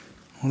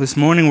Well, this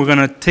morning we're going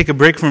to take a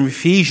break from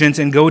Ephesians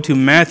and go to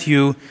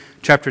Matthew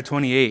chapter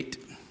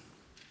 28.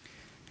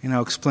 And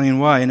I'll explain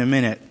why in a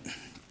minute.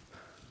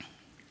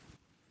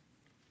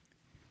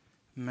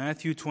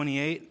 Matthew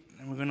 28,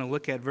 and we're going to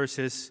look at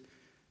verses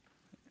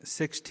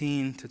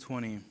 16 to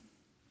 20.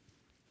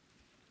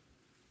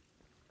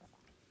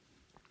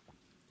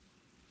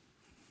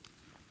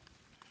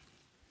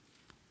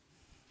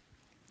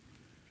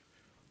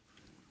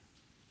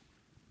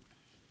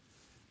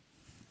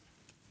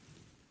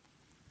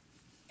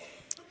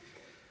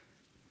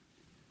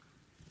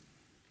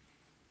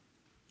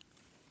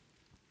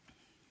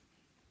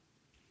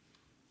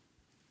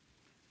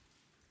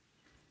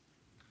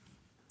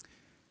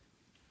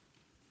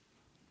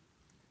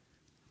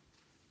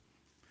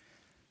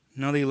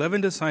 Now the 11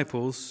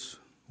 disciples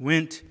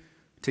went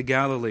to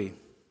Galilee,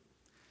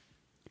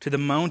 to the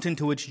mountain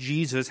to which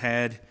Jesus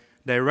had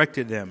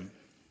directed them.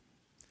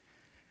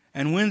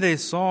 And when they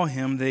saw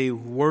him, they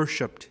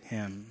worshipped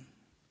him,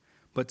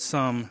 but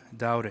some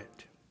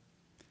doubted.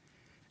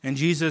 And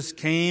Jesus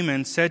came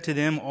and said to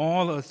them,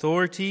 "All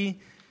authority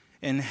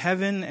in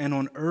heaven and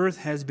on earth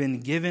has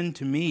been given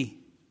to me.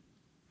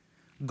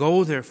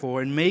 Go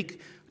therefore and make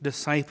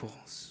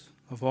disciples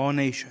of all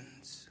nations,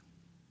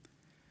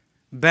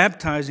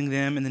 baptizing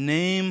them in the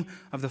name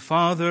of the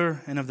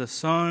Father and of the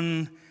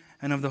Son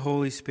and of the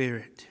Holy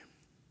Spirit,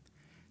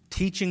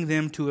 teaching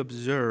them to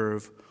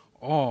observe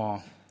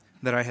all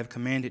that I have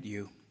commanded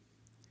you.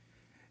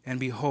 And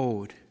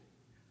behold,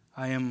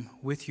 I am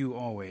with you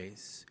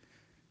always,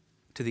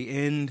 to the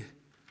end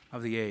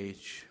of the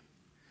age."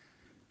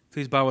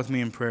 Please bow with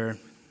me in prayer.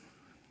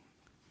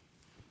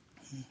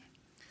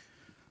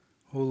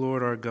 O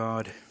Lord our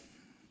God,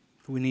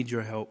 we need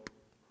your help.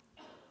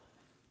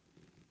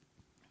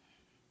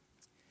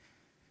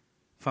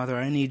 Father,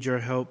 I need your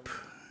help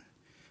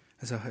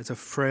as a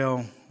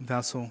frail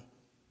vessel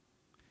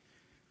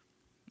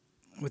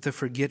with a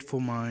forgetful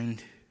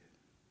mind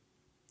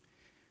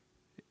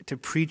to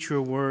preach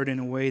your word in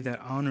a way that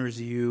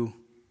honors you.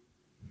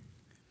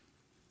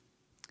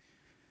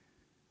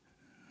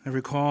 I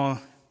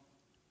recall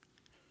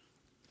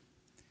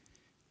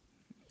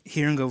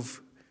hearing of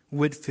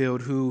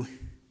Whitefield, who,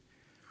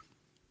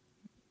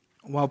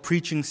 while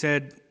preaching,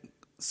 said,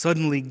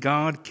 "Suddenly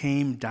God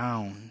came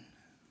down."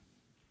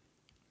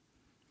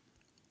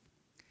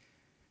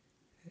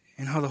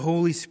 And how the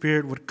Holy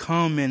Spirit would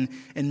come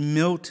and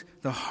melt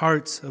the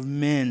hearts of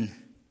men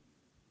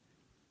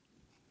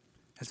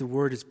as the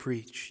word is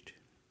preached.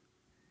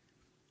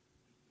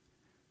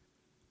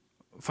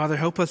 Father,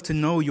 help us to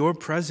know your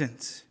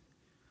presence,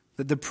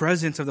 that the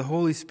presence of the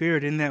Holy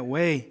Spirit in that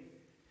way.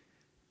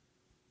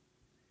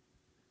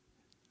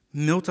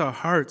 Melt our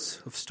hearts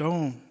of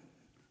stone.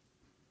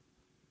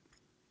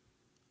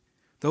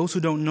 Those who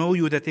don't know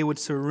you, that they would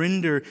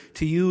surrender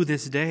to you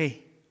this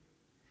day.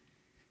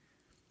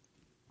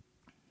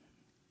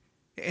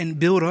 And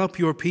build up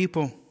your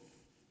people.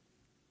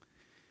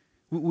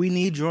 We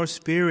need your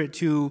Spirit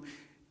to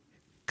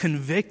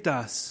convict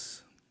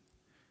us,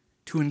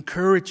 to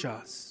encourage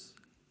us.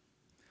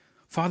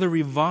 Father,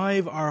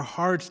 revive our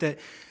hearts that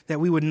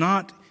we would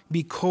not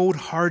be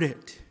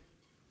cold-hearted,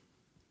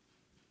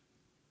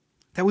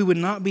 that we would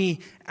not be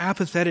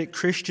apathetic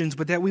Christians,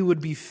 but that we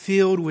would be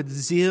filled with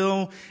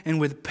zeal and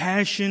with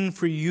passion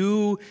for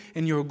you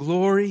and your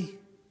glory.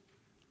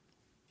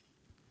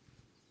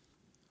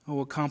 Oh,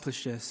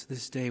 accomplish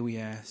this day, we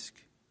ask.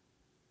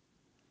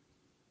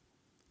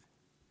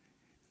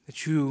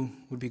 That you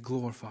would be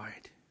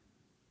glorified.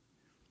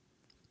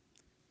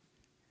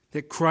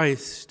 That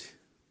Christ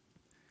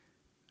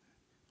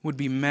would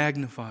be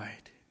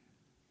magnified.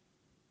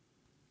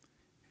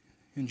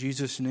 In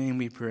Jesus' name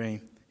we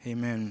pray.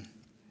 Amen.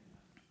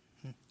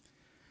 A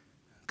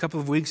couple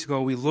of weeks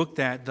ago, we looked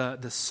at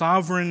the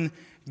sovereign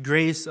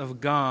grace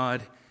of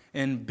God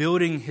in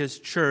building His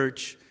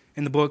church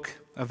in the book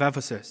of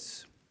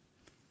Ephesus.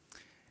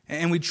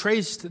 And we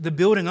traced the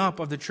building up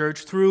of the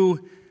church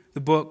through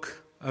the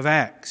book of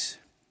Acts.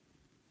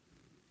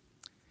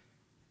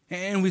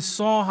 And we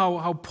saw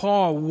how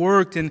Paul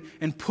worked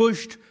and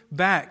pushed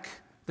back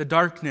the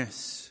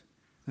darkness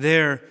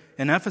there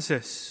in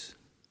Ephesus.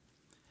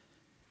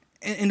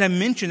 And I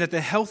mentioned that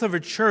the health of a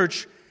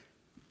church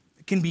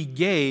can be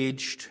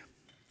gauged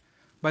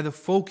by the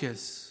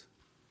focus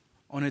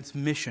on its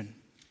mission.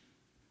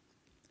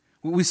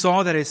 We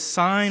saw that a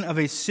sign of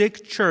a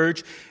sick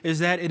church is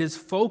that it is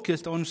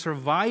focused on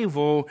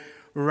survival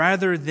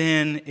rather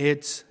than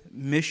its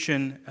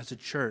mission as a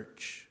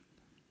church.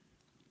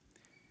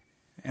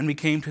 And we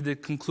came to the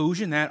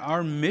conclusion that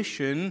our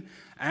mission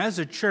as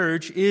a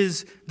church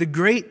is the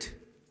Great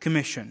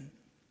Commission.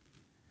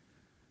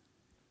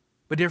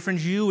 But dear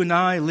friends, you and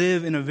I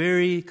live in a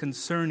very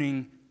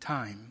concerning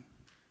time.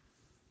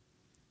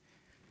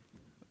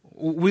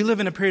 We live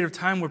in a period of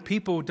time where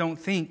people don't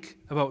think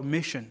about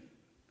mission.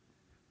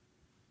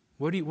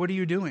 What are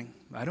you doing?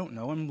 I don't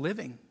know. I'm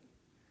living.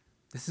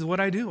 This is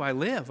what I do. I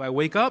live. I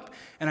wake up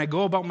and I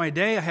go about my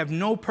day. I have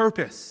no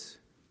purpose.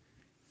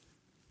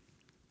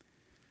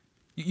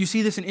 You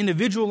see this in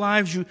individual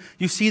lives.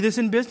 You see this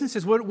in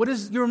businesses. What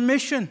is your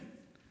mission?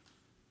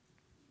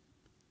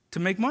 To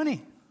make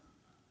money.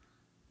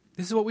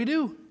 This is what we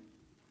do.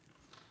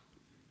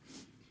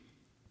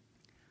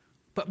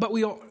 But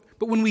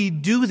when we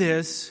do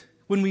this,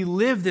 when we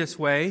live this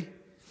way,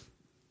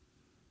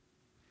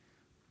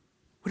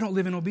 we don't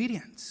live in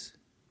obedience.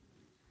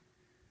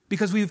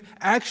 Because we've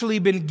actually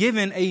been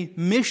given a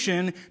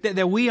mission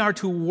that we are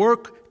to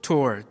work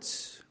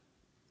towards.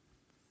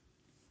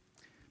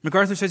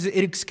 MacArthur says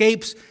it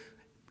escapes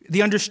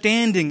the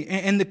understanding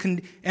and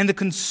the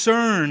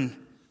concern.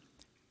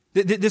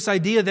 This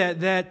idea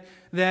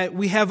that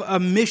we have a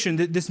mission,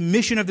 that this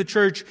mission of the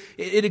church,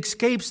 it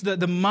escapes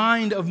the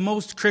mind of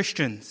most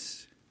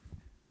Christians.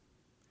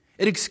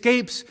 It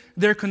escapes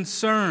their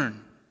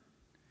concern.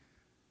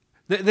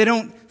 They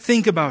don't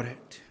think about it.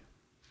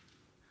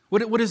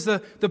 What is the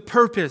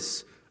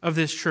purpose of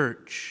this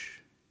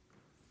church?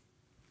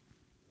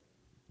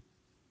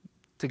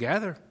 To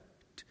gather,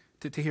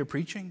 to hear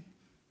preaching,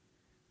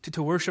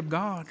 to worship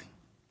God.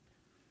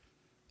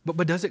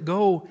 But does it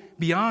go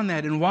beyond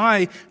that? And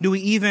why do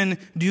we even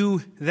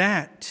do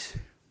that?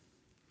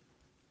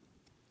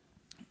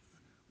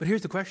 But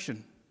here's the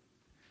question.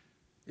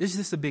 Is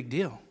this a big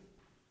deal?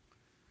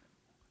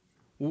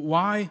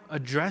 Why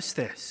address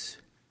this?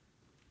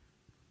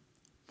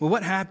 Well,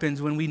 what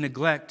happens when we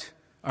neglect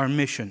our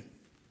mission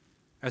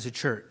as a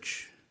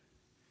church?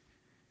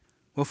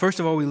 Well, first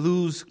of all, we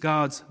lose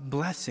God's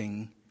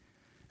blessing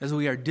as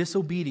we are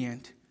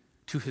disobedient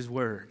to His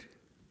word.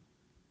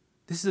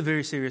 This is a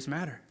very serious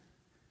matter.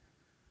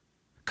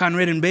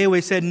 Conrad and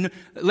Bayway said,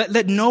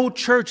 let no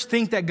church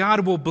think that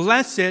God will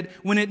bless it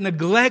when it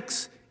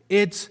neglects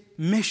its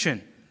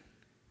mission.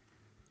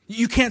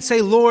 You can't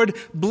say, Lord,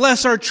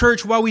 bless our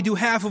church while we do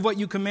half of what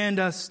you command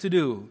us to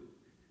do.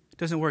 It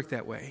doesn't work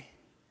that way.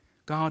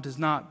 God does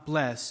not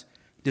bless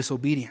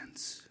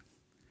disobedience.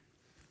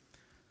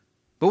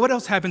 But what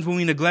else happens when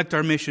we neglect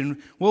our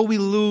mission? Well, we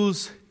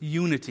lose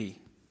unity.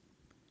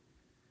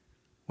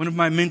 One of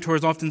my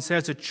mentors often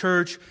says a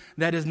church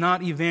that is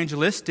not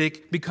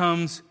evangelistic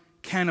becomes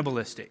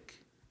cannibalistic.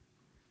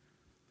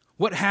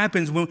 What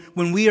happens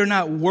when we are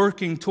not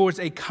working towards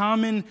a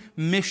common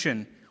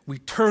mission? We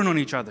turn on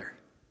each other.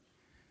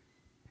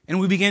 And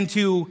we begin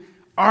to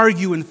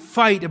argue and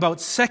fight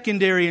about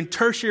secondary and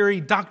tertiary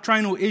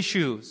doctrinal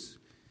issues.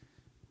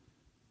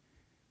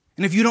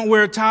 And if you don't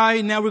wear a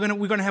tie, now we're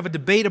going to have a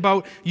debate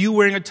about you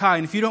wearing a tie.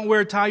 And if you don't wear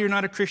a tie, you're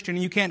not a Christian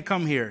and you can't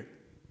come here.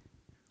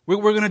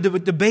 We're going to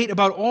debate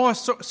about all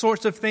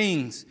sorts of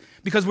things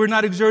because we're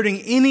not exerting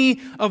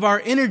any of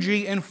our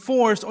energy and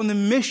force on the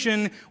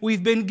mission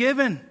we've been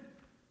given.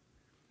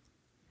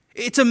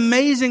 It's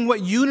amazing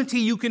what unity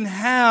you can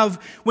have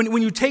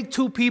when you take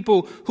two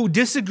people who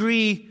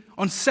disagree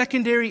on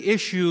secondary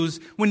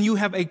issues when you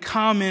have a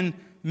common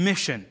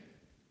mission.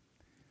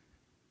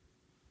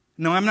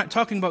 No, I'm not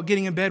talking about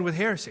getting in bed with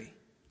heresy.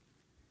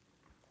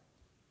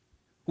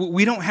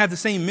 We don't have the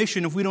same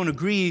mission if we don't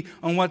agree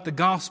on what the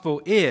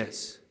gospel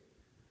is.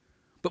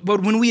 But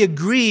when we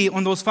agree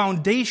on those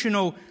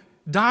foundational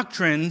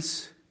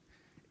doctrines,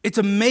 it's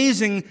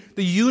amazing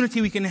the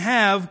unity we can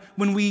have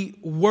when we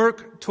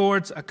work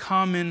towards a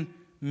common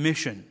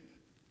mission.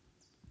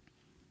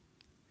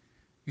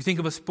 You think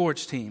of a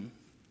sports team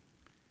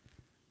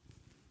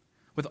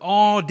with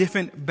all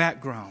different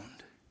background,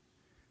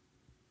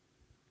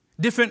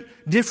 different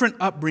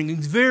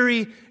upbringings,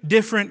 very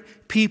different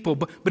people.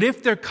 But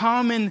if their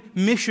common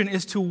mission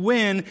is to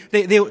win,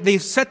 they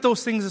set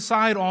those things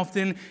aside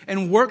often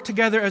and work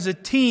together as a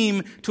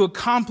team to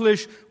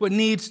accomplish what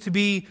needs to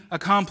be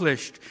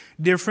accomplished.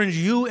 Dear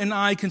friends, you and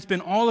I can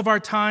spend all of our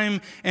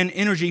time and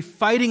energy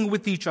fighting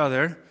with each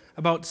other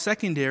about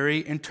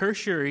secondary and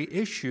tertiary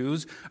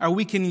issues, or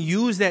we can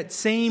use that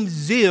same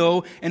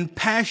zeal and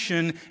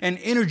passion and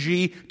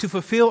energy to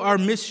fulfill our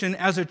mission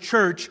as a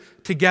church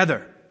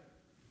together.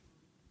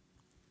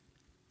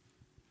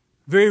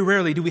 Very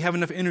rarely do we have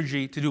enough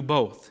energy to do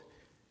both.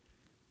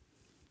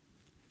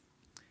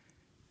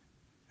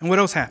 And what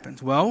else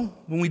happens? Well,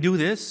 when we do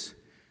this,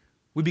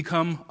 we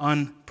become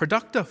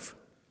unproductive.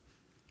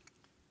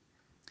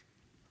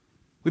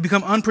 We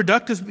become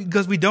unproductive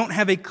because we don't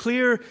have a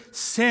clear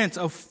sense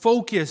of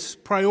focus,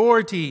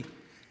 priority,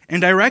 and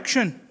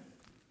direction.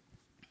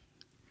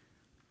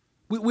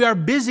 We are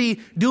busy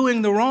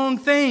doing the wrong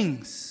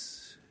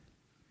things.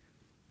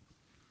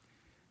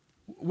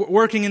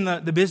 Working in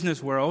the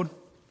business world,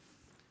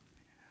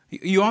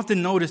 you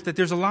often notice that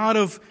there's a lot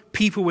of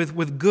people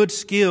with good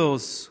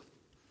skills,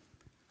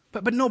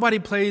 but nobody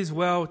plays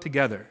well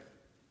together.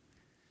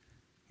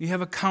 You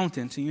have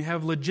accountants, and you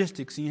have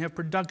logistics, and you have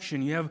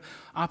production, you have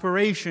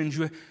operations,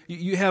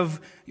 you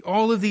have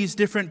all of these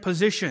different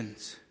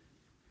positions.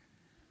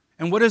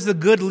 And what does the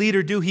good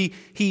leader do? He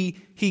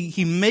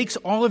makes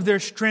all of their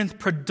strength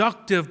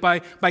productive by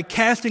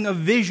casting a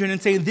vision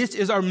and saying, this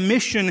is our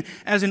mission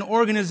as an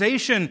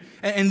organization,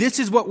 and this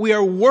is what we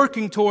are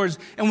working towards.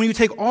 And when you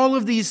take all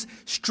of these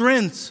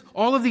strengths,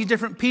 all of these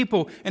different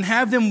people, and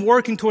have them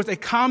working towards a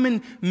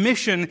common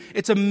mission,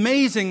 it's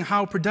amazing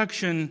how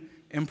production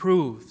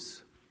improves.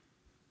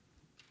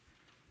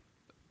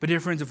 But dear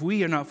friends, if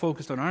we are not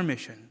focused on our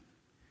mission,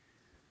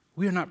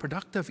 we are not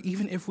productive,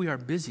 even if we are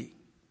busy.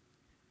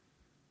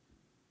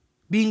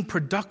 Being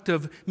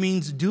productive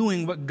means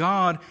doing what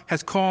God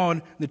has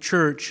called the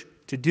church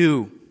to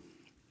do.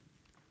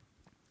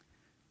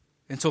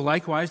 And so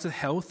likewise, the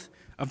health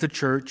of the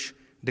church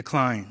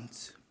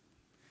declines.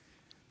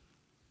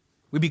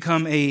 We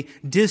become a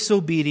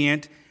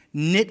disobedient,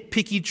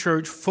 nitpicky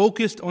church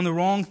focused on the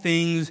wrong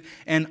things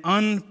and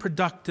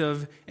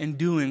unproductive in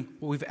doing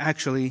what we've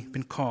actually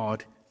been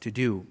called to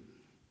do.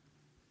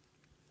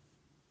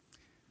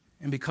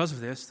 And because of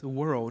this, the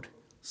world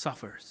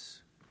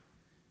suffers.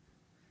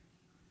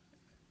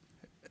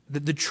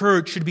 The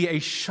church should be a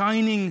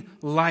shining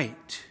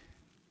light.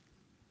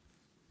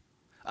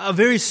 A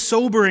very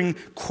sobering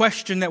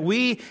question that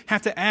we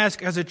have to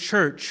ask as a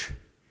church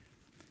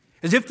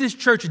is, if this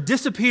church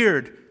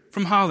disappeared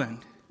from Holland,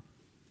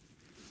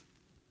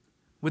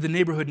 would the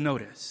neighborhood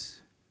notice?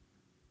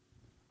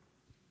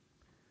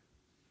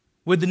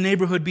 Would the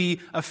neighborhood be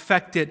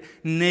affected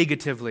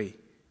negatively?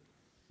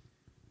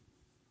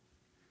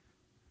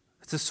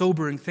 It's a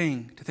sobering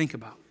thing to think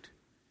about.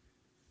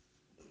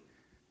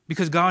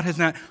 Because God has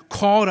not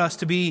called us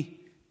to be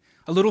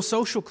a little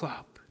social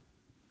club.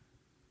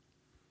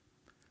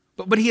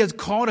 But He has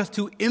called us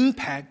to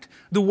impact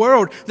the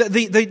world.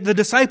 The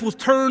disciples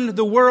turned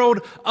the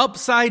world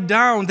upside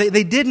down.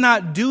 They did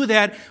not do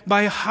that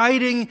by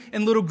hiding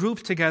in little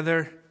groups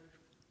together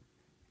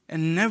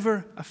and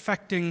never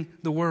affecting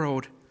the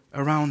world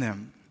around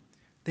them.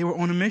 They were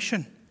on a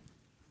mission.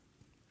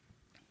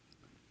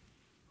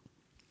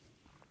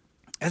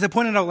 As I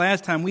pointed out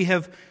last time, we've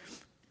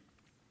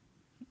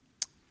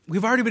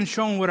already been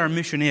shown what our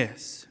mission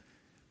is.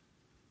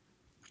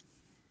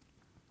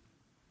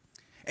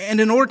 And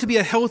in order to be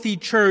a healthy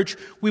church,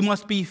 we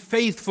must be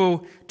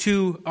faithful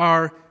to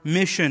our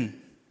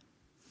mission.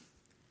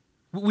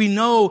 We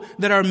know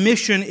that our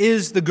mission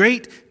is the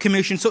Great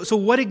Commission. So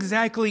what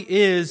exactly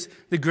is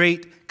the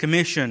Great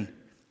Commission?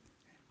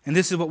 And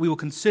this is what we will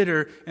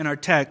consider in our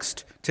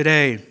text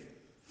today.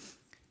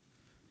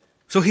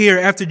 So here,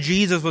 after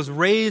Jesus was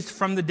raised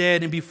from the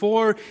dead and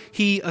before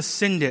He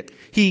ascended,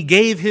 He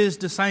gave His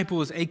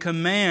disciples a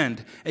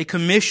command, a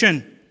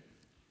commission.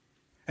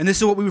 And this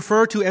is what we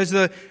refer to as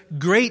the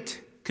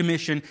Great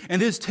Commission.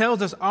 And this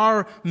tells us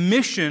our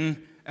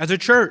mission as a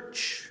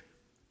church.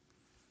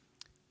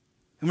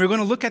 And we're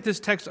going to look at this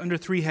text under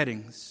three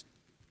headings.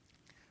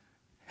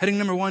 Heading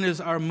number one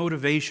is our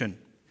motivation.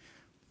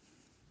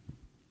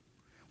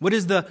 What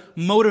is the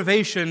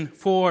motivation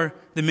for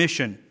the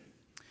mission?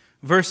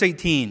 Verse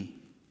 18.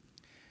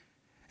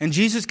 And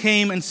Jesus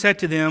came and said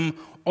to them,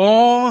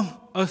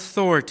 all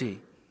authority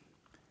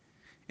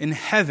in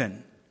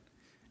heaven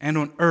and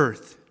on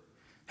earth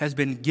has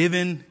been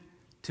given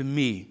to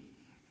me.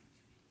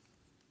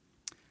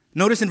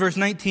 Notice in verse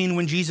 19,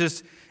 when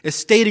Jesus is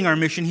stating our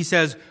mission, He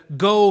says,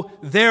 go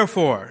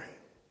therefore.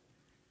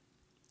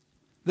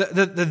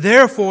 The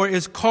therefore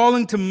is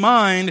calling to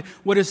mind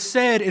what is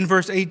said in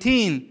verse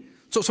 18.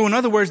 So in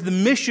other words, the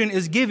mission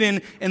is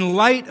given in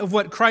light of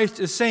what Christ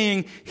is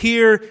saying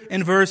here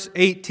in verse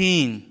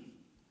 18.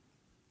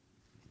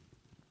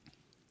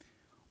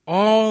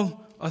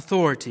 All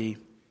authority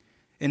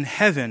in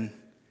heaven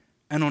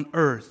and on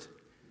earth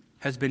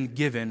has been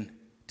given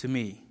to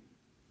me.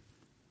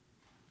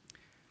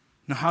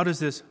 Now, how does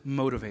this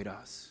motivate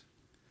us?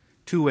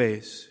 Two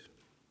ways.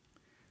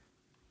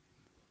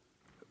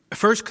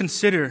 First,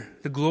 consider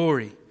the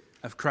glory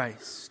of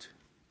Christ.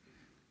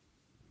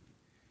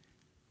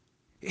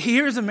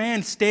 Here's a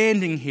man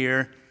standing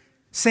here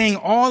saying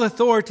all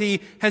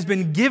authority has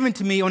been given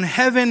to me on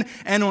heaven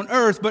and on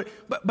earth,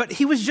 but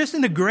he was just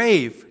in the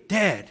grave,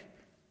 dead,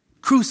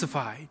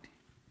 crucified.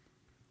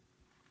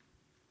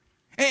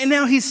 And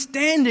now He's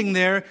standing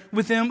there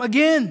with them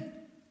again,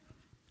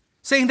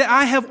 saying that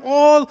I have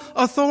all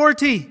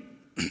authority.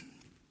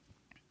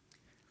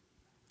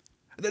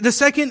 The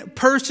second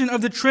person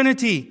of the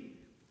Trinity.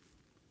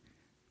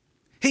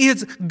 He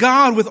is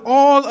God with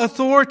all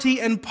authority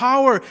and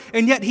power,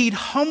 and yet He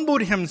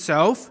humbled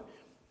Himself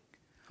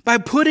by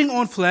putting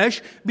on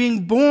flesh,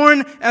 being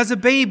born as a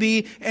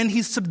baby, and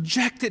He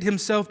subjected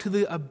Himself to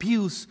the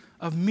abuse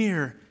of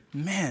mere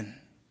men.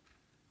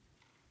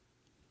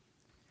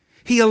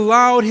 He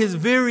allowed His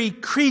very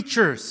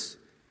creatures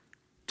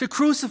to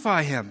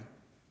crucify Him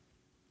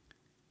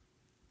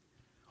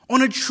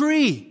on a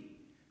tree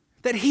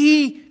that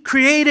He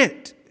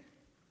created,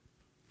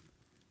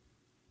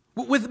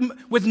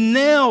 with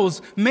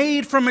nails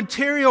made from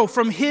material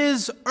from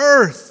His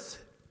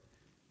earth,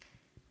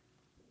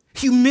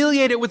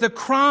 humiliated with a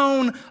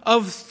crown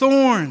of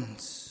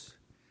thorns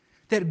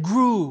that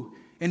grew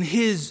in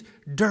His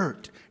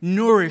dirt,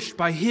 nourished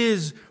by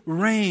His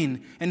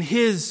rain and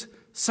His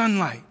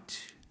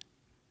sunlight.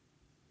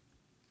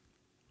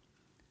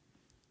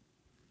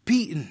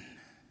 Beaten,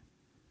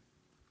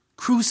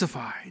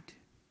 crucified.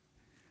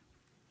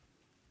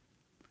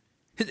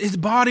 His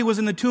body was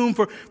in the tomb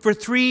for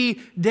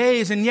 3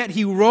 days, and yet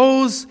He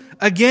rose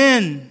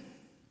again.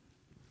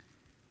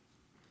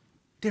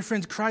 Dear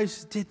friends,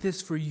 Christ did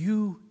this for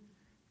you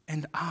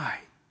and I.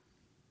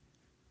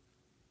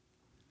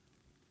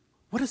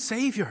 What a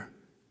Savior.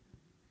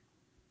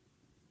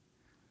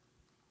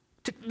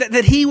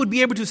 That he would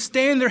be able to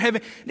stand there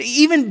heaven.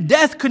 Even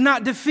death could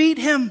not defeat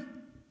him.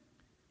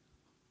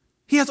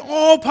 He has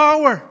all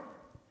power.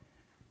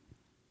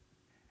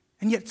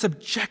 And yet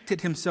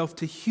subjected himself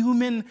to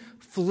human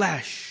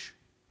flesh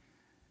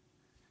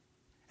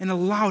and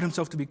allowed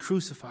himself to be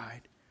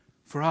crucified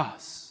for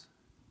us.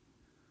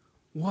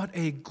 What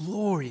a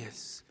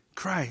glorious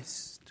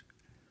Christ.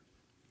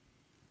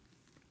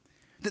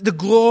 The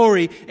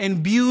glory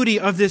and beauty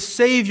of this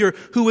Savior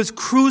who was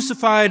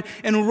crucified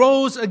and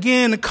rose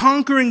again,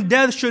 conquering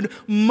death, should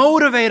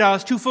motivate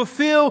us to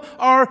fulfill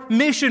our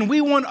mission. We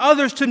want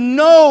others to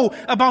know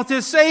about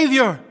this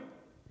Savior.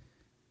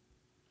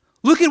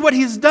 Look at what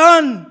He's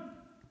done.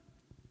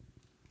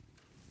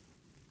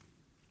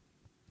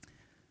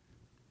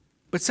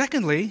 But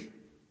secondly,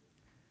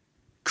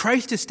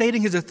 Christ is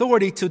stating His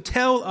authority to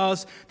tell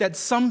us that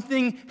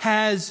something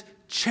has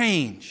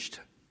changed.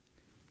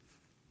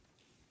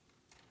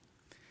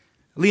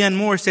 Leon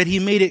Moore said he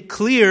made it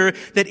clear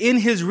that in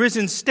His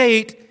risen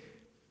state,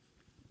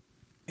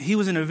 He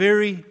was in a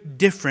very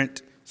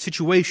different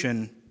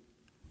situation.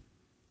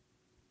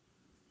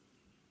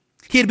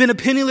 He had been a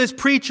penniless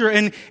preacher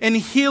and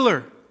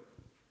healer.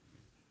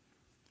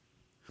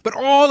 But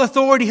all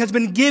authority has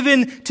been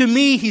given to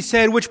me, he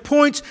said, which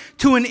points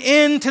to an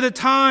end to the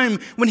time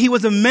when he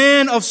was a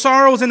man of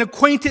sorrows and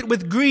acquainted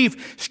with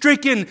grief,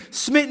 stricken,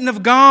 smitten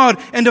of God,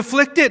 and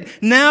afflicted.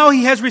 Now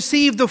he has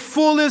received the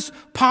fullest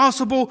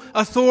possible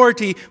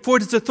authority, for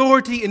it is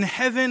authority in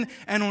heaven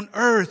and on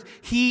earth.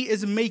 He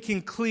is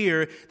making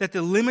clear that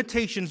the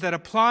limitations that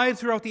applied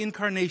throughout the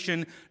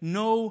incarnation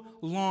no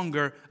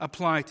longer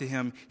apply to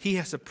him. He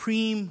has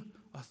supreme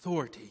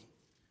authority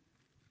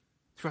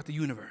throughout the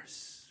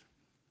universe.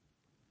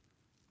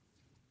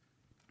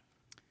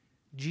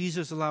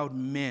 Jesus allowed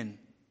men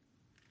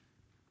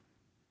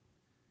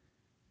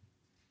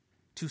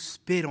to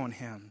spit on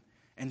him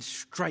and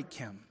strike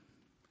him.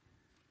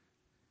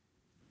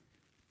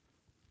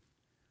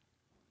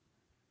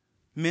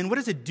 Men, what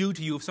does it do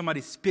to you if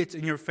somebody spits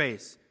in your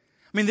face?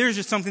 I mean, there's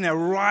just something that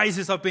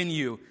rises up in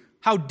you.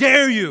 How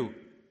dare you?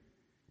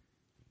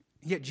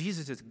 Yet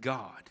Jesus is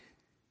God.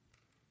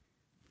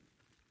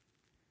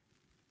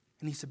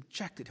 And He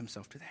subjected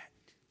Himself to that.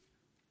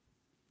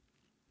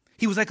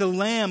 He was like a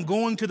lamb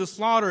going to the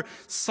slaughter,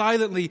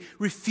 silently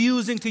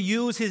refusing to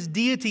use His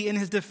deity in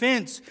His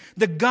defense.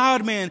 The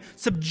God-man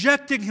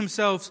subjecting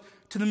Himself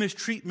to the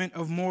mistreatment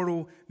of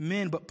mortal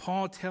men. But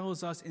Paul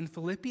tells us in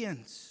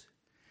Philippians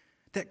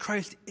that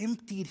Christ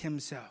emptied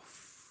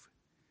Himself,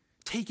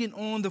 taking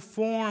on the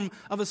form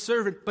of a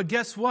servant. But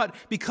guess what?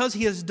 Because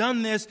He has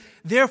done this,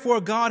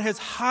 therefore God has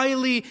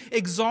highly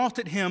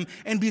exalted Him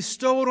and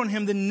bestowed on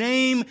Him the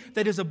name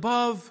that is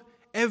above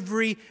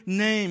every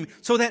name,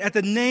 so that at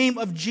the name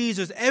of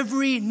Jesus,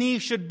 every knee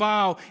should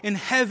bow in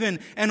heaven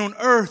and on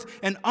earth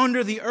and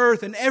under the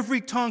earth, and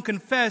every tongue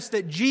confess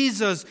that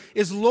Jesus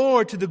is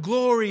Lord, to the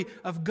glory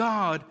of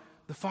God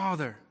the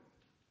Father.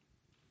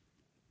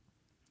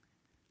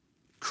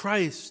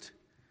 Christ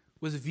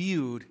was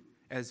viewed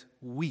as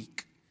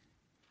weak,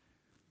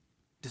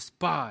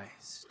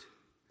 despised.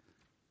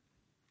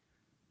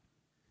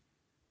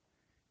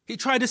 He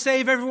tried to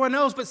save everyone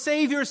else, but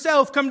save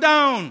yourself, come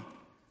down.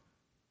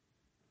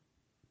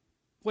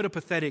 What a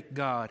pathetic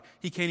God.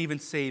 He can't even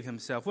save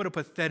Himself. What a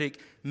pathetic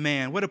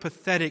man. What a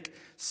pathetic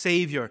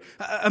Savior.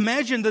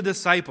 Imagine the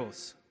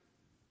disciples.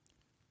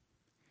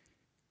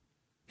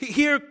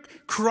 Here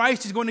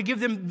Christ is going to give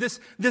them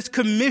this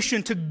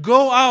commission to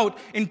go out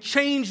and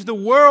change the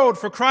world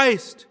for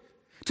Christ.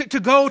 To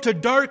go to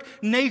dark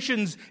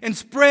nations and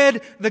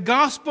spread the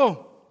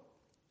gospel.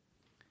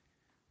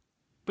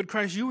 But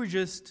Christ, you were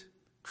just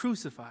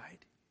crucified.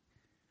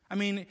 I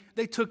mean,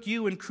 they took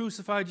you and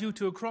crucified you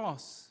to a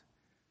cross.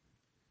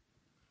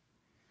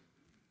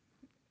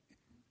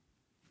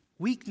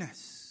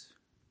 Weakness,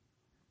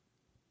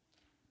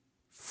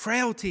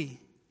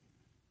 frailty.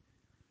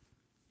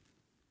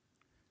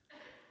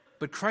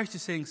 But Christ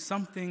is saying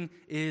something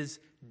is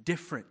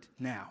different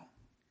now.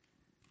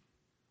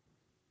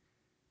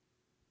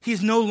 He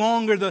is no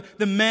longer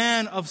the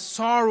man of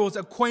sorrows,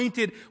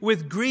 acquainted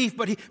with grief,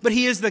 but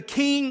he is the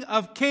King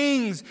of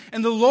kings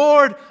and the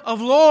Lord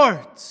of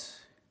lords.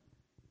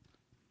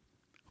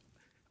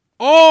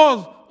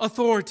 All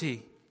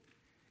authority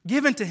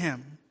given to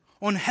Him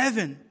on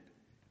heaven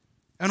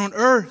and on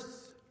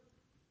earth.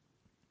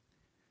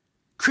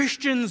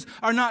 Christians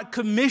are not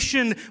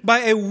commissioned by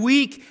a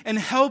weak and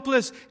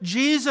helpless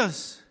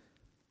Jesus,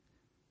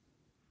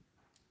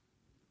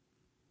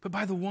 but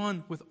by the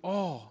one with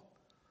all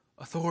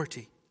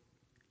authority.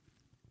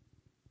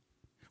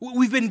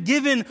 We've been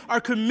given our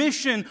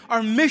commission,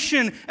 our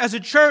mission as a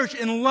church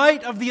in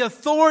light of the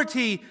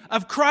authority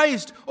of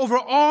Christ over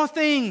all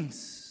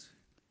things.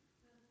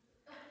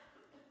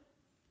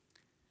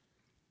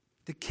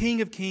 The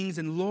King of kings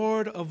and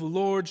Lord of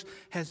lords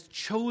has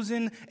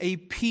chosen a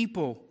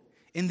people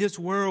in this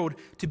world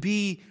to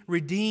be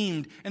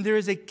redeemed, and there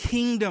is a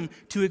kingdom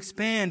to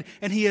expand,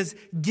 and He has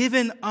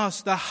given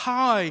us the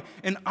high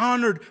and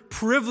honored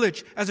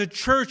privilege as a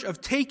church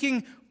of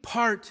taking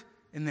part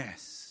in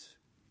this.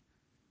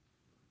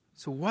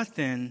 So what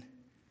then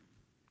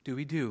do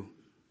we do?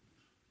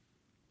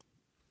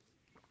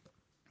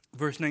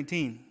 Verse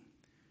 19,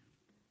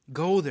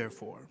 go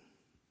therefore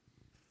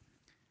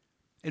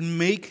and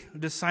make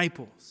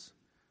disciples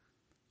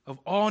of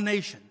all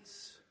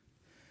nations,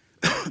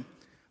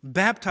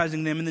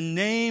 baptizing them in the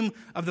name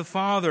of the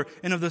Father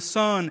and of the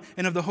Son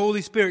and of the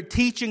Holy Spirit,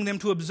 teaching them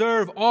to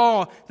observe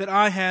all that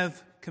I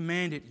have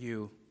commanded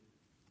you.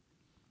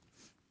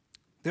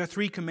 There are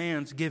 3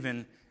 commands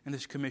given in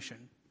this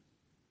commission.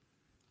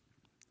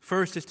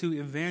 First is to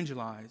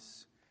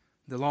evangelize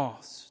the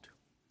lost.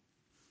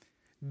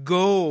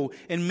 Go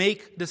and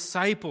make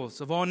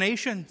disciples of all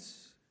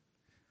nations.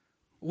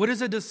 What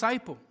is a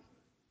disciple?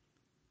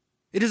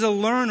 It is a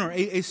learner,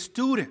 a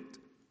student,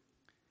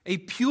 a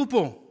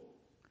pupil.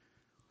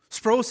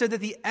 Sproul said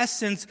that the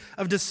essence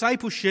of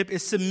discipleship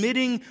is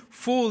submitting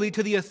fully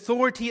to the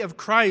authority of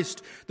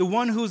Christ, the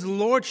one whose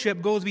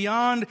lordship goes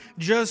beyond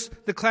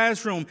just the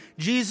classroom.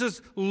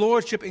 Jesus'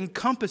 lordship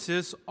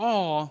encompasses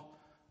all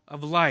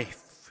of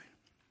life.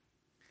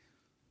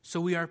 So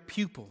we are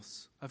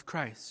pupils of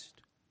Christ.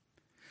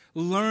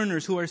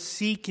 Learners who are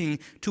seeking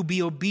to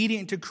be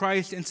obedient to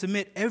Christ and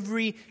submit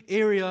every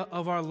area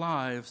of our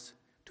lives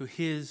to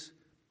His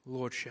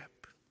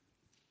lordship.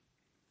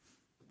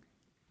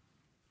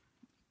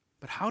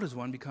 But how does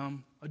one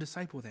become a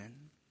disciple then?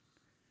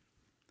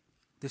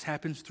 This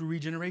happens through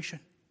regeneration.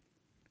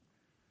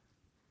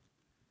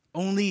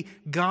 Only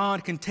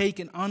God can take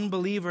an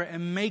unbeliever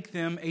and make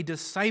them a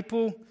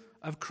disciple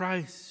of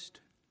Christ.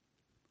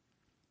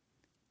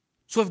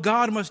 So if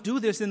God must do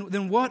this,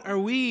 then what are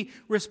we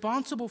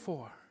responsible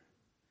for?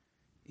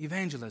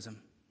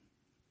 Evangelism.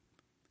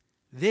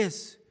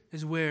 This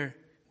is where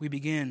we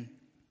begin.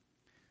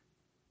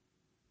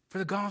 For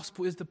the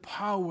gospel is the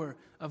power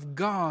of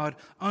God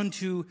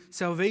unto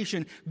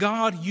salvation.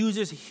 God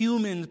uses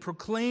humans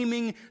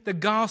proclaiming the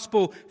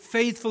gospel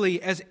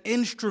faithfully as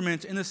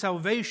instruments in the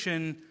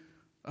salvation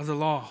of the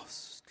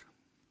lost.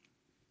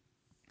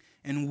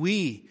 And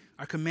we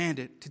are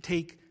commanded to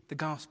take the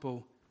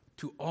gospel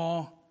to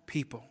all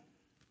people.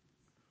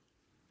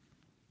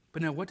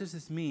 But now, what does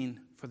this mean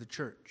for the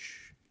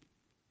church?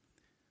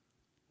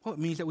 Well, it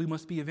means that we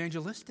must be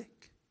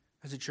evangelistic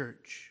as a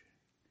church.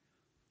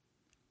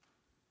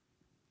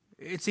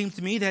 It seems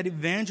to me that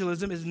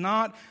evangelism is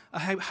not a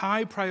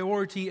high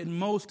priority in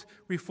most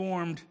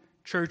Reformed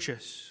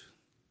churches.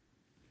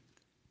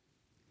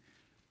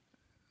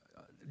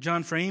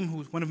 John Frame,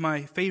 who's one of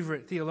my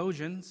favorite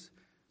theologians,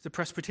 is a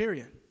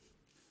Presbyterian.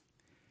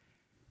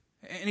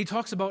 And he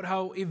talks about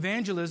how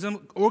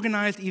evangelism,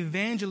 organized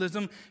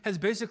evangelism, has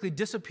basically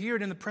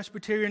disappeared in the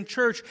Presbyterian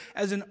church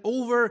as an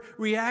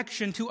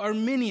overreaction to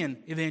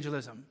Arminian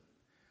evangelism.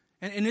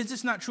 And is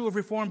this not true of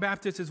Reformed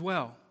Baptists as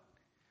well?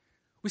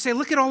 We say,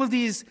 look at all of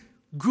these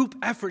group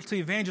efforts to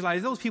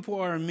evangelize. Those people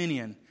are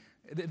Arminian.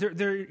 They're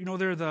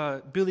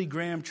the Billy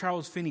Graham,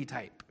 Charles Finney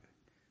type.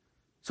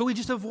 So we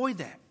just avoid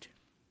that.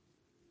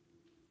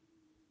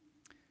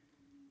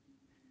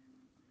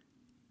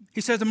 He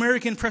says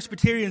American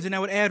Presbyterians, and I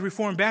would add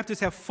Reformed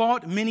Baptists, have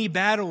fought many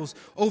battles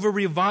over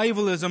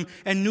revivalism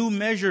and new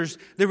measures,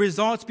 the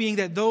results being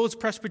that those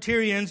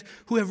Presbyterians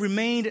who have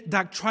remained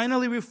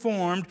doctrinally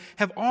reformed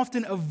have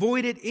often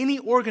avoided any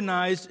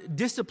organized,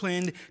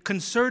 disciplined,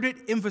 concerted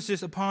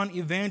emphasis upon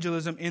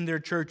evangelism in their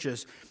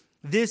churches.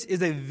 This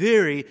is a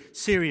very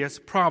serious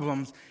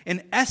problem.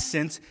 In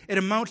essence, it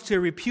amounts to a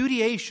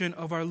repudiation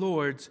of our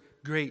Lord's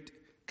Great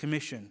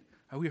Commission.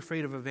 Are we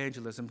afraid of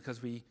evangelism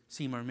because we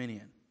seem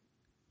Arminian?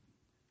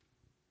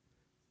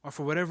 Or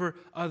for whatever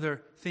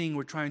other thing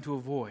we're trying to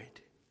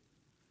avoid?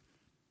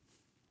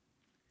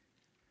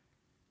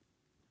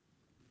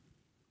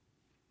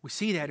 We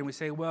see that and we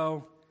say,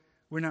 well,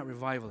 we're not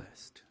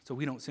revivalist, so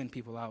we don't send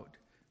people out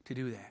to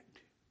do that.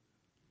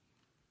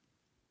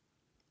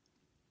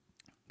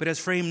 But as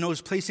Frame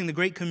knows, placing the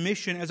Great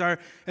Commission as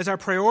our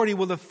priority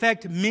will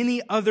affect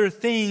many other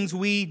things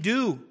we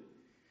do.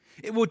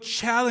 It will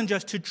challenge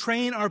us to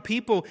train our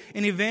people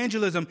in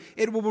evangelism.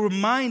 It will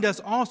remind us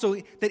also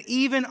that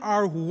even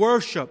our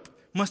worship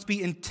must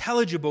be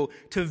intelligible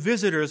to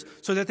visitors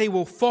so that they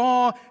will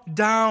fall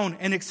down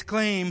and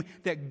exclaim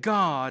that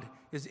God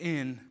is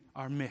in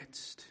our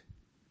midst.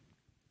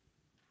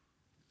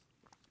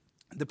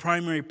 The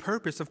primary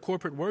purpose of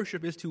corporate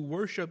worship is to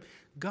worship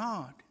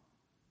God.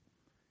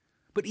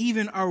 But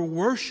even our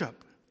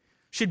worship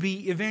should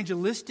be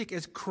evangelistic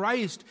as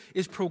Christ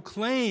is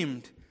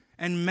proclaimed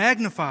and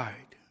magnified.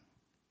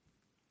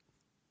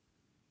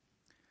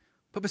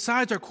 But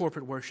besides our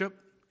corporate worship,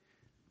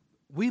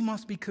 we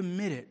must be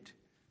committed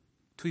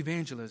to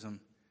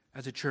evangelism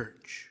as a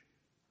church.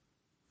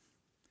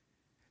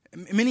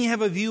 Many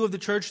have a view of the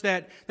church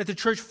that the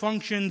church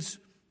functions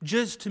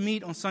just to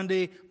meet on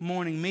Sunday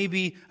morning,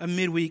 maybe a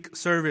midweek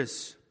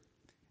service,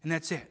 and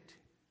that's it.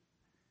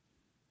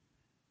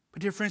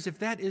 But dear friends, if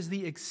that is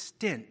the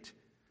extent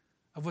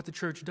of what the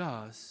church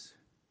does,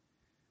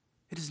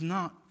 it is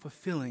not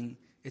fulfilling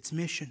its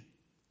mission.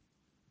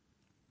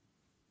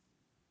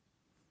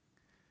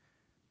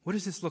 What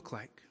does this look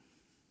like?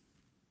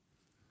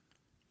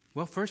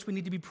 Well, first we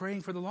need to be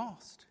praying for the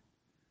lost.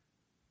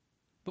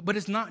 But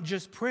it's not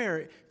just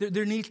prayer.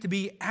 There needs to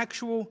be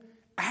actual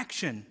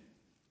action.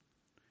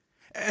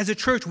 As a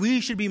church,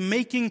 we should be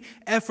making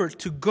efforts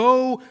to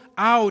go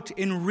out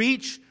and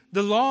reach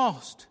the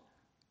lost.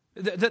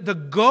 The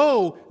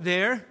go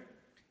there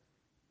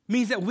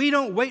means that we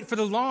don't wait for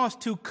the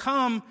lost to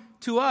come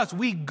to us.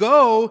 We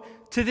go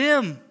to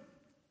them.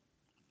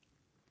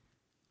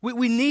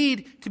 We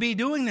need to be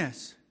doing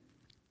this.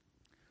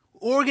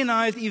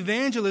 Organized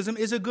evangelism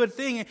is a good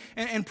thing,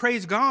 and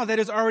praise God that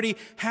is already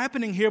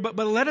happening here, but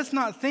let us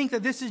not think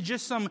that this is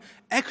just some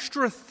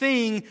extra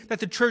thing that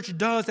the church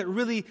does that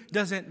really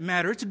doesn't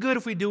matter. It's good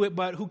if we do it,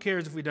 but who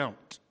cares if we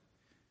don't?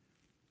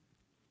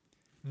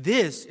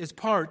 This is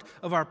part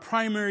of our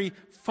primary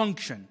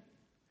function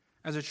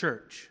as a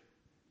church.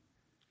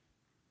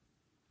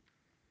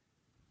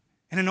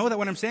 And I know that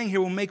what I'm saying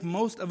here will make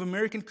most of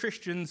American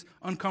Christians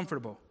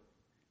uncomfortable.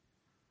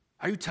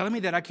 Are you telling me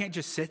that I can't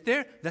just sit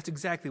there? That's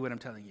exactly what I'm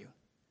telling you.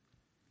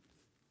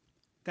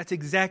 That's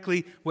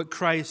exactly what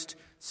Christ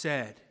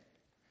said.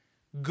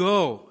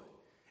 Go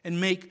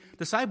and make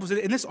disciples.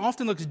 And this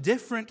often looks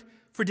different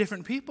for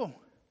different people.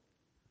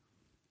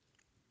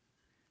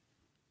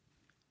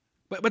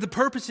 But the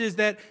purpose is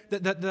that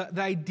the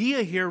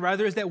idea here,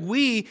 rather, is that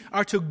we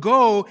are to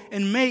go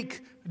and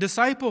make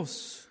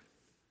disciples.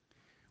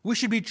 We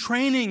should be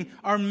training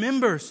our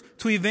members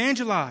to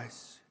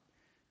evangelize.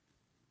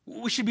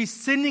 We should be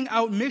sending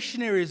out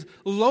missionaries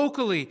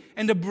locally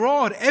and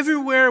abroad,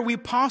 everywhere we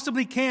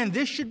possibly can.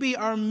 This should be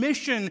our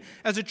mission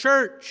as a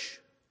church.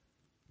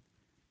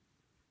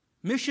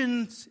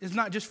 Missions is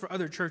not just for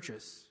other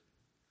churches.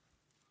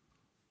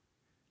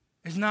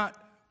 It's not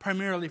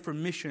primarily for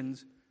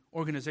missions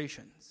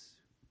organizations.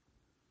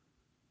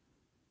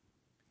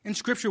 In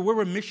Scripture, where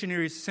were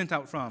missionaries sent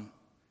out from?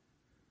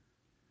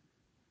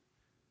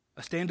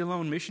 A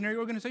standalone missionary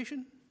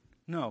organization?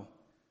 No.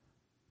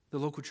 The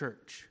local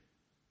church.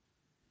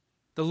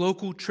 The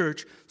local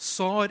church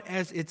saw it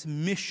as its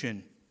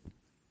mission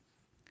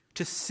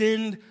to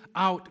send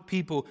out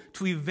people,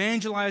 to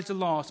evangelize the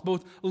lost,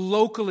 both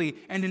locally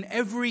and in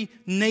every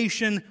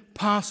nation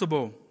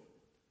possible.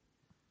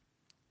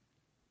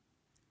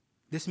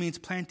 This means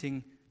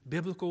planting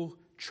biblical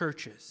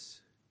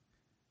churches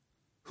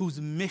whose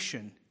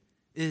mission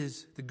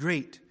is the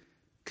Great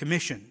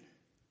Commission.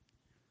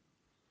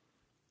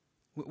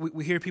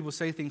 We hear people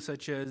say things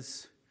such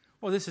as,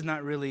 well, this is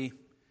not really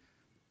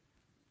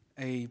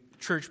a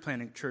church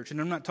planting church.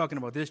 And I'm not talking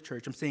about this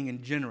church. I'm saying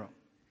in general.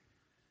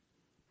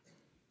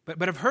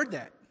 But I've heard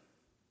that.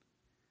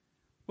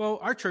 Well,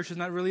 our church is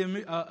not really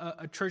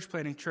a church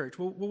planting church.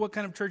 Well, what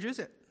kind of church is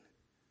it?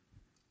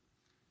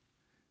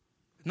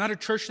 Not a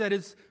church that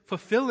is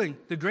fulfilling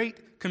the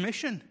Great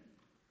Commission.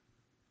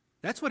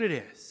 That's what it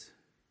is.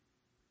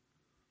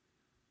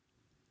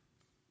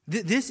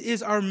 This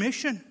is our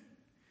mission.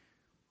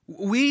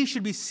 We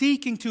should be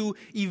seeking to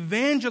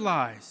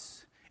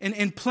evangelize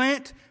and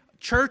plant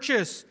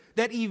churches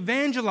that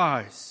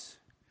evangelize,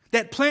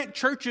 that plant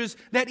churches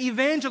that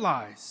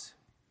evangelize.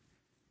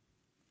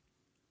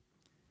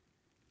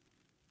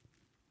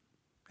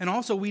 And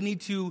also we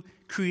need to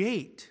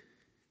create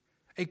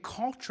a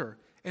culture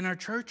in our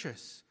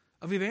churches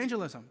of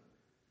evangelism.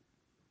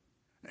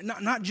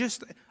 Not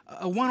just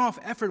a one-off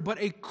effort,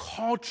 but a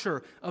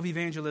culture of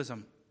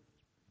evangelism.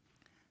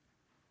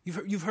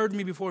 You've heard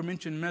me before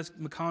mention Mes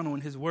McConnell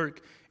and his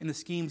work in the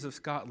Schemes of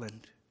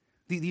Scotland.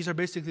 These are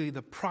basically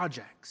the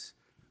projects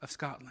of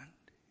Scotland.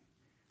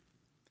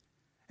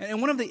 And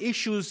one of the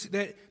issues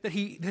that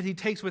he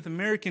takes with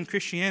American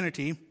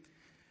Christianity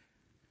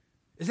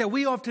is that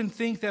we often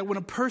think that when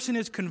a person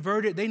is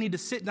converted, they need to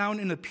sit down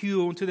in a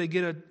pew until they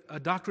get a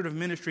doctorate of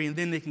ministry, and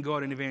then they can go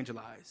out and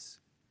evangelize.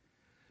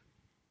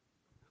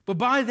 But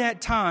by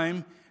that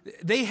time,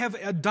 they have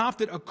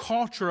adopted a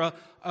culture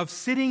of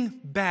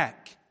sitting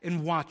back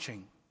and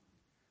watching.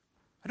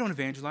 I don't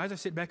evangelize, I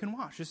sit back and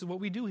watch. This is what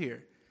we do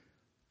here.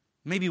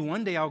 Maybe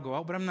one day I'll go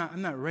out, but I'm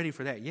not ready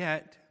for that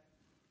yet.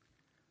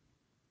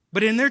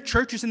 But in their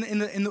churches, in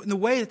the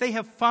way that they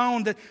have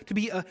found that to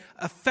be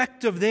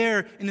effective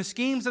there in the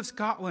Schemes of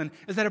Scotland,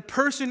 is that a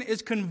person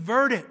is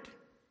converted.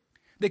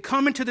 They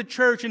come into the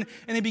church and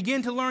they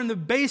begin to learn the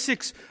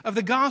basics of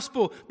the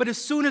gospel. But as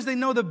soon as they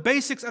know the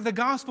basics of the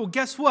gospel,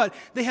 guess what?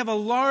 They have a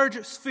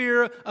large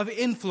sphere of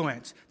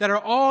influence that are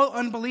all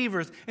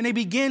unbelievers. And they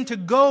begin to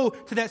go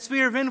to that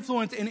sphere of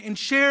influence and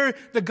share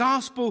the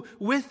gospel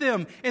with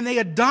them. And they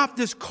adopt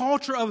this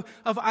culture of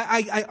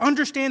I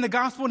understand the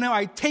gospel now,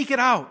 I take it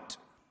out.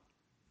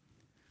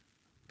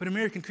 But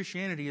American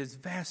Christianity is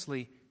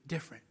vastly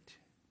different.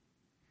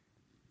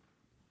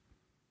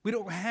 We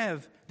don't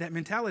have that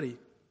mentality.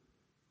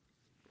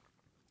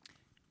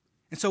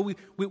 And so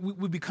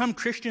we become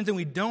Christians and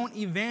we don't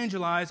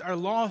evangelize our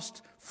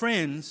lost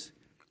friends.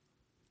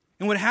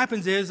 And what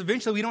happens is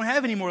eventually we don't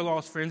have any more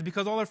lost friends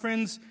because all our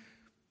friends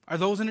are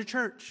those in the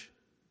church.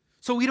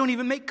 So we don't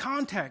even make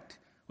contact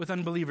with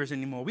unbelievers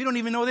anymore. We don't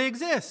even know they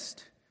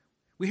exist.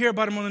 We hear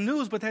about them on the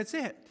news, but that's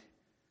it.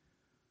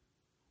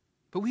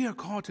 But we are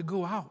called to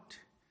go out,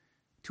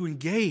 to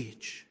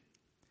engage,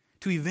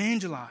 to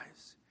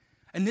evangelize.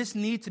 And this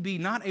needs to be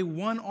not a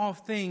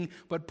one-off thing,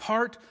 but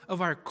part of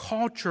our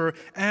culture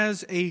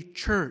as a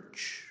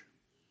church.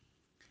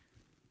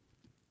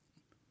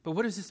 But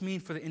what does this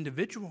mean for the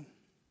individual?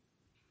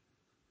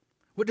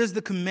 What does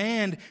the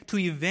command to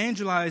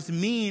evangelize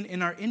mean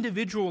in our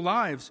individual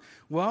lives?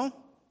 Well,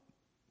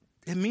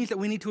 it means that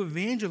we need to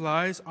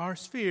evangelize our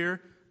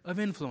sphere of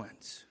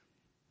influence.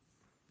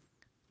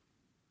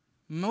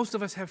 Most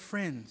of us have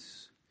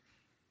friends,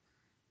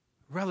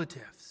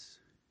 relatives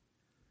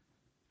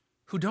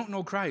who don't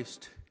know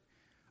Christ.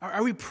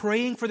 Are we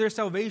praying for their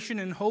salvation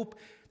and hope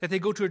that they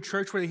go to a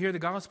church where they hear the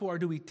gospel, or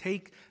do we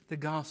take the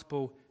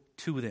gospel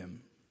to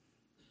them?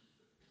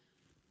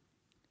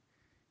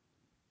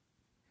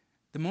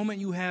 The moment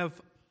you have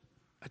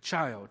a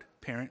child,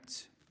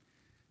 parents,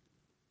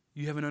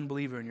 you have an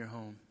unbeliever in your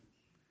home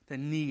that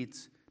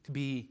needs to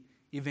be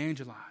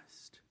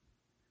evangelized.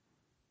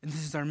 And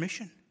this is our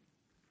mission.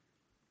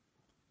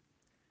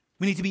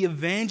 We need to be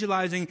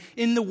evangelizing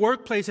in the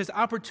workplace as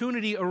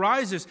opportunity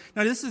arises.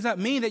 Now, this does not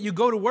mean that you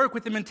go to work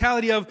with the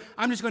mentality of,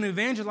 I'm just going to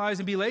evangelize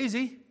and be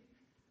lazy.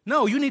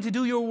 No, you need to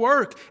do your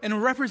work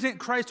and represent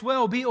Christ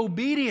well. Be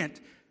obedient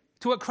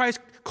to what Christ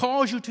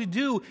calls you to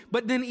do,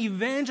 but then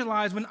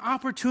evangelize when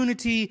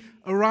opportunity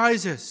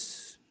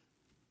arises.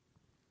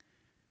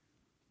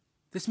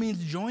 This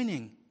means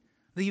joining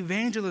the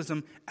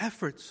evangelism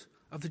efforts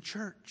of the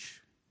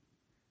church.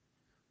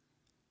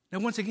 Now,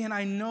 once again,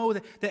 I know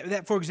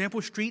that, for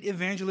example, street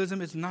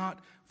evangelism is not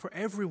for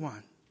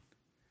everyone.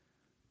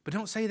 But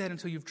don't say that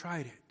until you've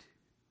tried it.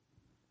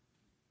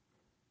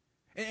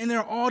 And there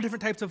are all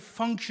different types of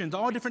functions,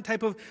 all different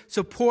type of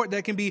support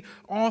that can be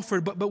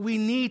offered. But we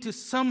need to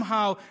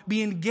somehow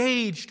be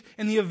engaged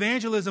in the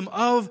evangelism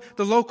of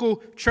the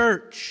local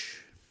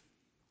church.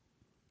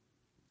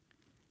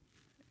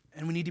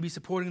 And we need to be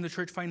supporting the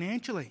church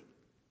financially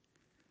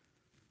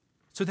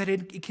so that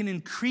it can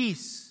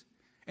increase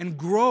and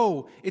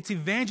grow its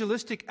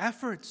evangelistic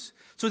efforts,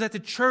 so that the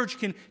church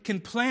can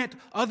plant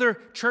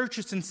other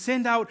churches and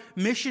send out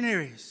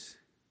missionaries.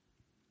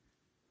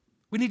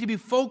 We need to be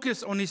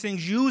focused on these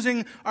things,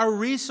 using our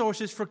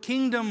resources for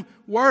kingdom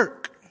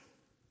work.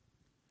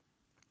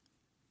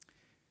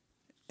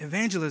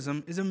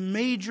 Evangelism is a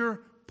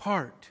major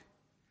part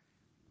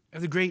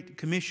of the Great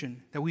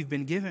Commission that we've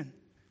been given,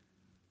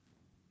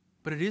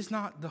 but it is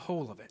not the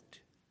whole of it.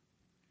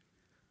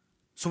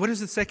 So what is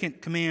the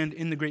second command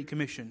in the Great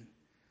Commission?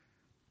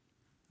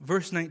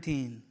 Verse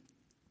 19,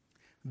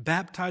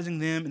 baptizing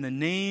them in the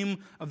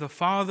name of the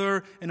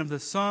Father and of the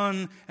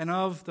Son and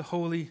of the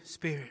Holy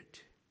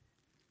Spirit.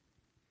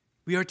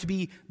 We are to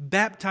be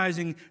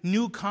baptizing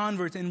new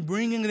converts and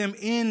bringing them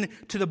in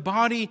to the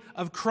body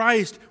of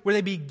Christ where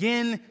they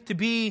begin to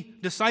be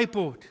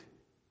discipled.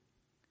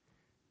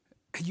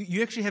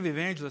 You actually have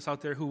evangelists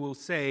out there who will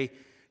say,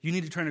 you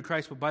need to turn to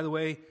Christ, but by the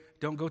way,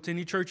 don't go to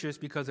any churches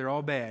because they're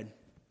all bad.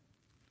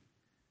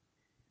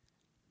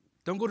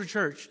 Don't go to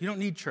church. You don't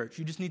need church.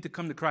 You just need to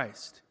come to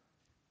Christ.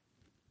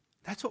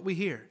 That's what we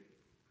hear.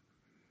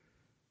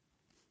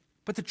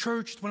 But the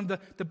church is one of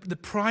the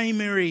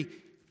primary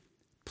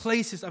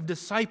places of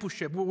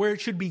discipleship, where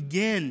it should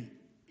begin.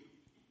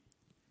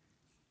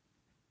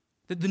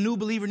 That the new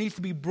believer needs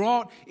to be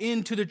brought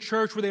into the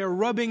church where they are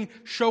rubbing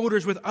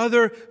shoulders with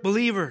other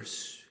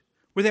believers,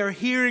 where they are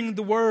hearing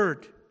the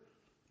word.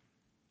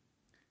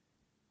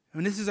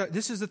 And this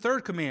is the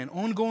third command,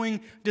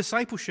 ongoing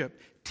discipleship,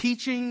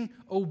 teaching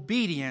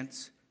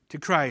obedience to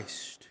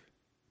Christ.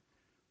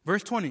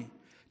 Verse 20,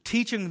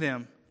 teaching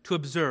them to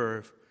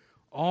observe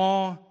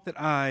all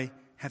that I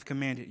have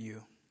commanded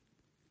you.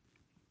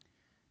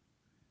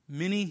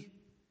 Many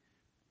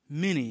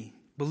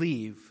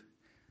believe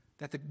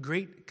that the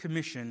Great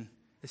Commission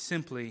is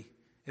simply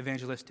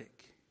evangelistic.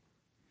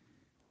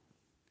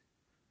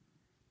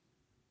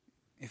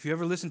 If you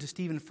ever listen to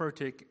Stephen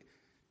Furtick,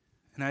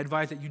 and I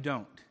advise that you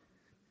don't.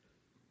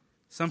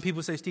 Some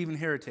people say Stephen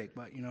heretic,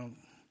 but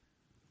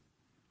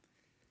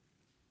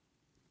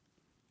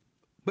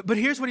But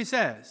here's what he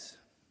says.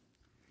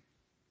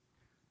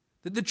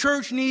 That the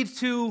church needs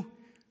to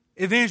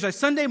evangelize.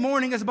 Sunday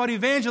morning is about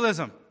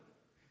evangelism.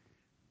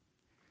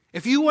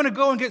 If you want to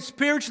go and get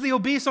spiritually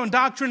obese on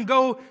doctrine,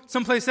 go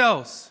someplace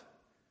else.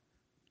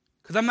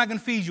 Because I'm not going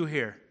to feed you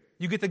here.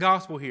 You get the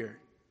gospel here.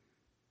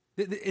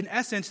 In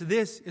essence,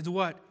 this is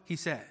what he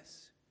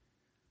says.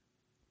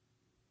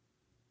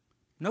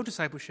 No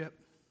discipleship.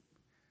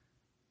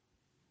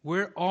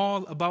 We're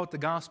all about the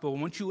gospel.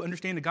 Once you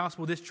understand the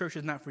gospel, this church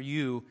is not for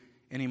you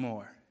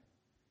anymore.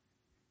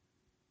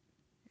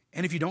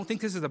 And if you don't think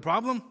this is a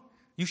problem,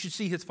 you should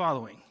see his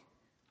following.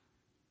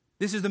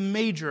 This is the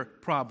major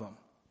problem.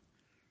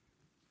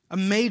 A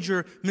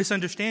major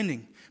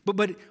misunderstanding.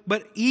 But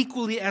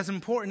equally as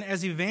important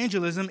as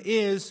evangelism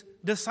is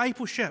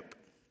discipleship.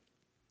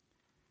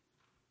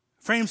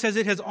 Frame says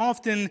it has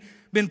often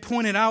been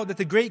pointed out that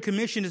the Great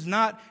Commission is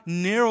not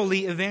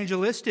narrowly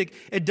evangelistic.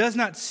 It does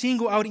not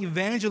single out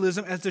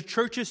evangelism as the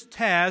church's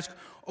task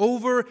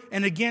over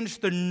and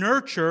against the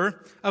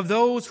nurture of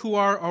those who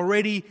are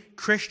already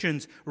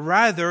Christians.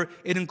 Rather,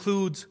 it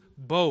includes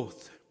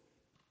both.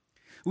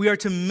 We are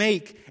to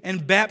make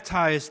and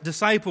baptize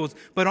disciples,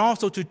 but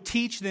also to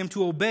teach them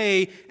to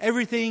obey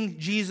everything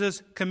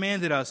Jesus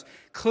commanded us.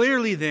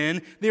 Clearly,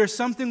 then, there is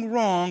something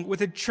wrong with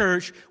a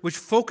church which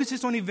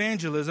focuses on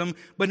evangelism,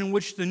 but in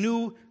which the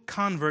new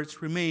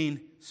converts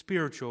remain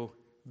spiritual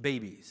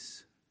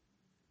babies.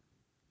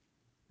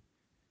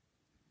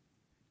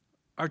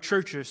 Our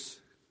churches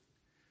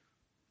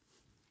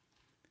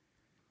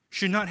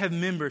should not have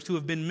members who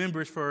have been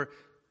members for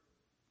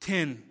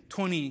 10,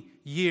 20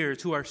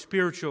 years who are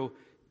spiritual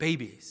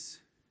babies.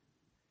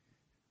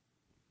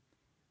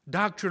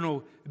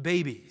 Doctrinal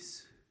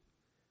babies.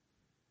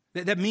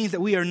 That means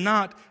that we are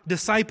not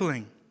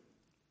discipling.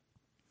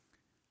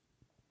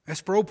 As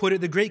Sproul put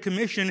it, the Great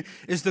Commission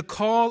is the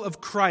call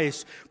of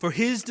Christ for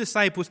His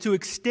disciples to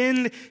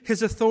extend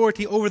His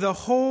authority over the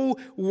whole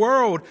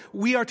world.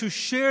 We are to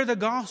share the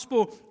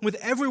gospel with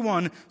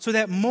everyone so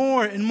that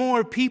more and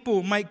more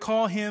people might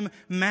call Him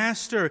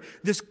Master.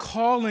 This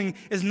calling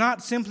is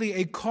not simply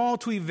a call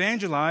to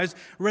evangelize.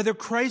 Rather,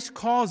 Christ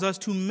calls us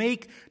to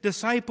make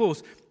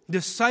disciples.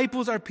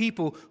 Disciples are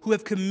people who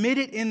have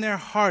committed in their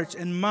hearts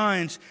and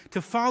minds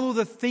to follow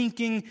the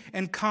thinking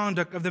and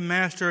conduct of the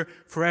Master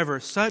forever.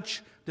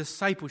 Such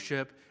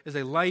discipleship is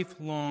a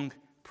lifelong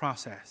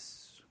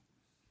process.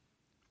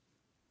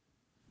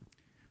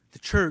 The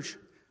church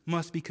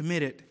must be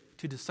committed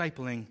to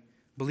discipling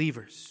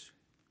believers.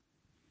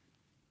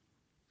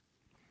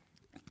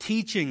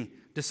 Teaching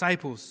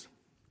disciples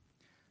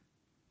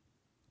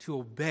to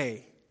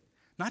obey.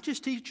 Not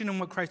just teaching them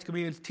what Christ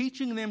commands,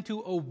 teaching them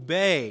to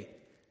obey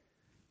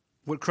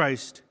what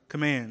Christ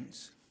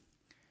commands.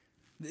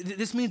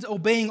 This means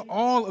obeying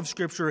all of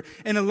Scripture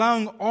and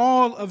allowing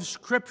all of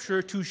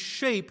Scripture to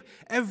shape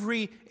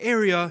every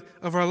area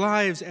of our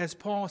lives. As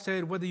Paul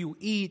said, whether you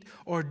eat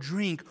or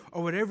drink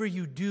or whatever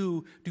you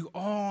do, do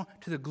all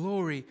to the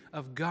glory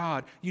of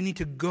God. You need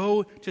to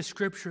go to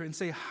Scripture and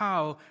say,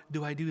 how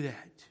do I do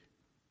that?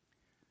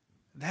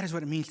 That is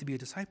what it means to be a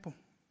disciple.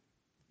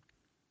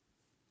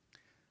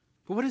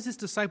 But what does this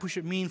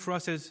discipleship mean for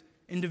us as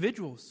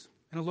individuals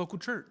in a local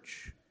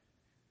church?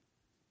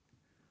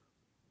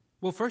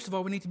 Well, first of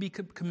all, we need to be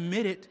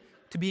committed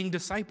to being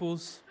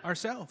disciples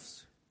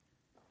ourselves.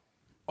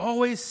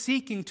 Always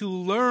seeking to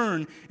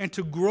learn and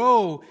to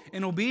grow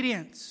in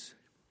obedience.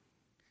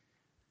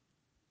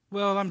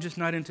 Well, I'm just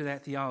not into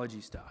that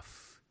theology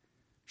stuff.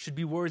 Should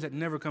be words that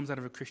never comes out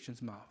of a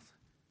Christian's mouth.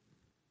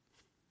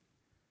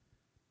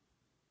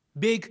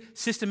 Big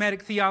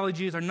systematic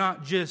theologies are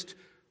not just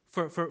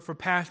for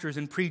pastors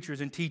and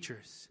preachers and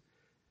teachers.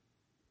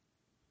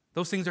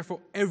 Those things are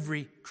for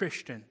every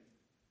Christian.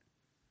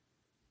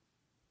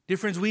 Dear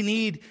friends, we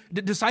need,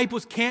 the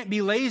disciples can't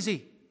be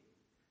lazy.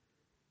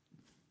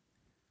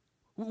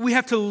 We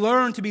have to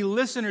learn to be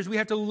listeners. We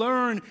have to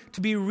learn to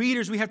be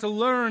readers. We have to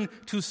learn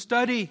to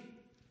study.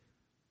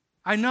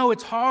 I know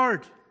it's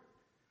hard.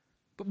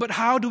 But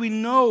how do we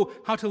know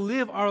how to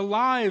live our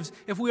lives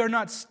if we are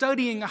not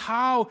studying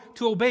how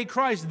to obey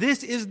Christ?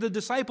 This is the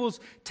disciples'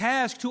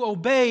 task, to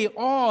obey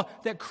all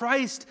that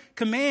Christ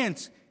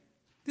commands.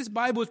 This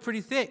Bible is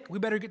pretty thick. We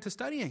better get to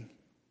studying.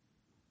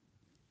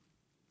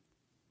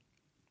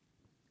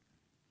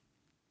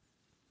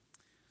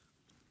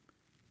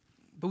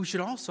 But we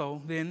should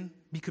also then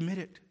be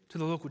committed to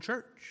the local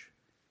church.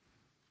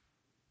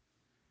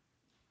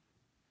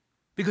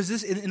 Because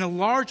this, in a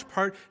large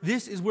part,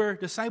 this is where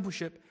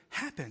discipleship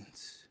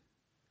happens.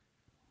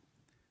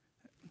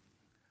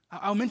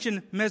 I'll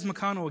mention Mes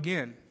McConnell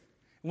again.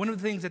 One of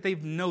the things that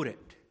they've noticed,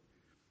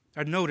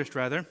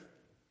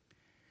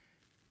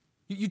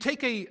 you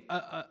take a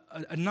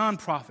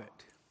nonprofit,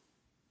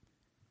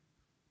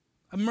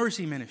 a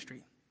mercy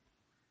ministry,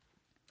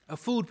 a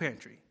food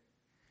pantry,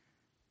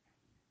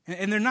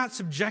 and they're not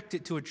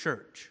subjected to a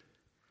church.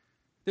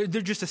 They're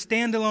just a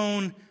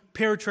standalone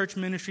parachurch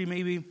ministry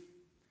maybe.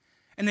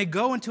 And they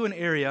go into an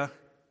area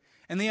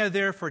and they are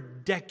there for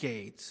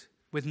decades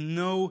with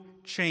no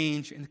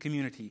change in the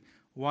community.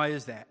 Why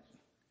is that?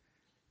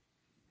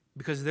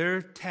 Because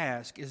their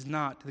task is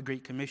not the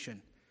Great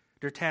Commission.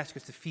 Their task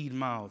is to feed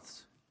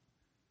mouths.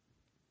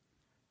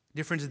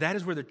 Dear friends, that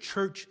is where the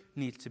church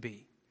needs to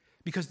be.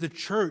 Because the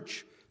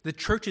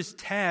church's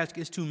task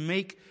is to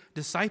make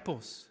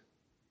disciples.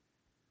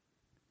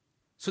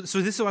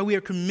 So this is why we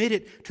are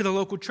committed to the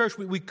local church.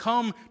 We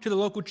come to the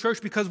local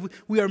church because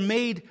we are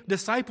made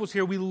disciples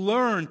here. We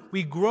learn,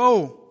 we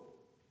grow.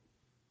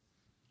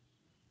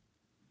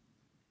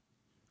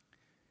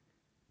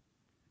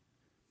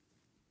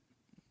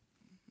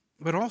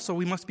 But also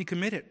we must be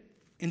committed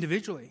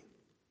individually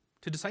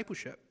to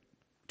discipleship,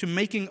 to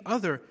making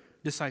other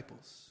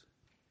disciples.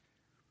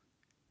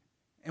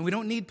 And we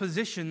don't need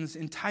positions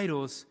and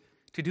titles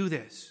to do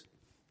this.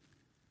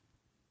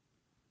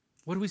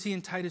 What do we see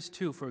in Titus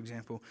 2, for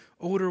example?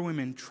 Older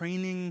women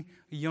training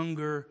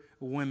younger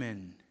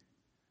women.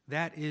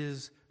 That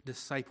is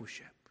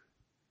discipleship.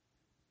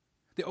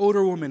 The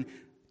older woman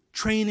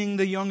training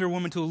the younger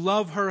woman to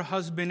love her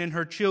husband and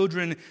her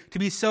children, to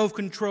be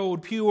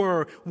self-controlled,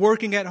 pure,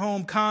 working at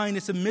home, kind,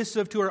 and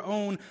submissive to her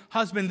own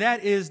husband.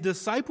 That is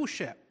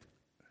discipleship.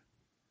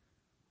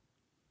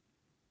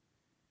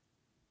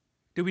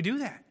 Do we do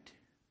that?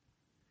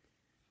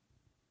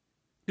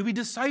 Do we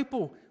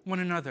disciple one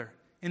another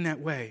in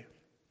that way?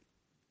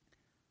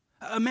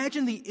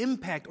 Imagine the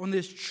impact on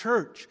this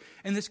church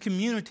and this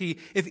community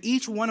if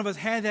each one of us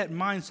had that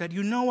mindset.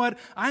 You know what?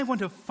 I want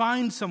to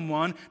find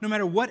someone, no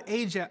matter what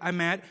age I'm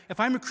at.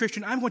 If I'm a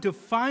Christian, I'm going to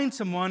find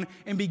someone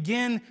and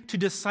begin to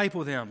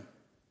disciple them.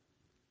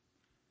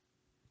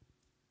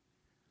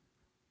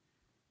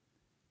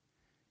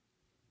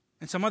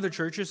 And some other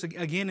churches,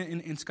 again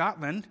in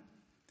Scotland,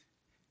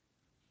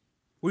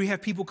 where you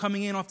have people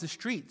coming in off the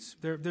streets,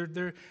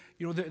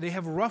 they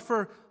have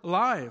rougher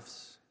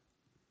lives.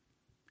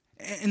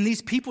 And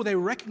these people, they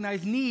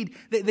recognize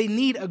they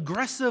need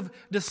aggressive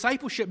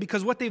discipleship,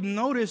 because what they've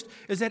noticed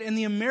is that in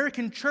the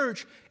American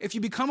church, if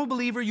you become a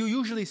believer, you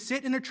usually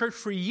sit in a church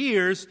for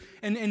years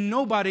and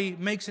nobody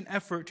makes an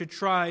effort to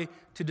try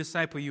to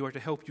disciple you or to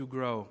help you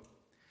grow.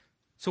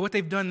 So what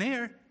they've done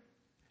there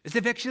is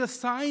they've actually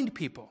assigned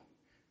people.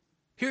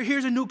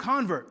 Here's a new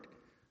convert.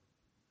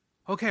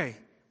 Okay,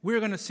 we're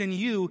going to send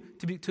you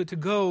to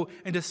go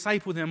and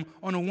disciple them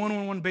on a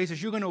one-on-one basis.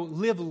 You're going to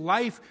live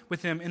life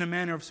with them in a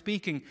manner of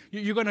speaking.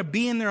 You're going to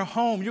be in their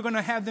home. You're going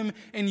to have them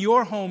in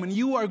your home, and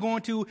you are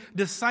going to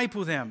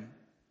disciple them.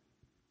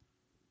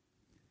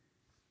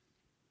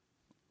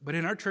 But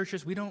in our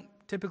churches, we don't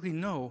typically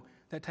know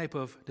that type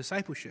of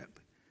discipleship.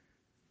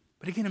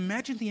 But again,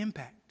 imagine the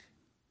impact.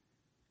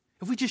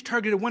 If we just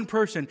targeted one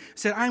person,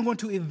 said, I want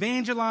to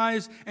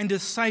evangelize and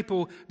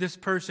disciple this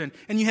person,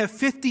 and you have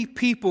 50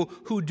 people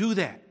who do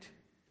that,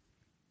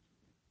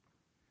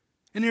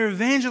 and they're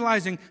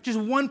evangelizing just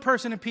one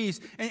person apiece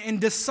and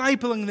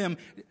discipling them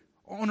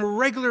on a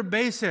regular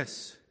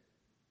basis,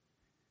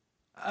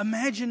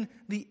 imagine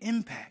the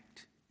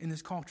impact in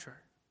this culture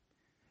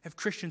if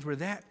Christians were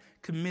that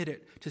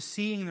committed to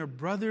seeing their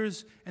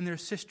brothers and their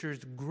sisters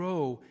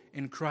grow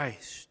in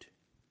Christ.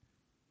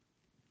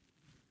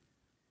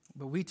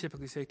 But we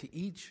typically say, to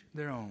each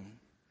their own.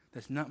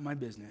 That's not my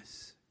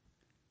business.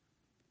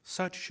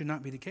 Such should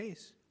not be the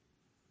case.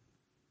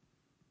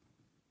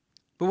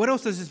 But what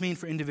else does this mean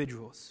for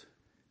individuals?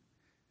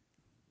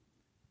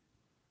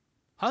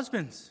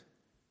 Husbands,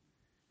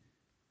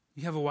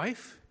 you have a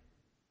wife.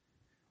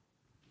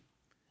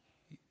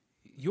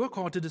 You are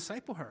called to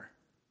disciple her.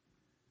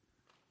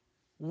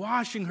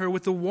 Washing her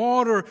with the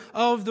water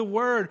of the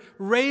Word,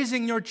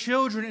 raising your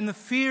children in the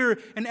fear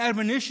and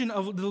admonition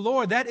of the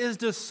Lord. That is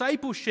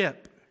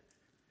discipleship.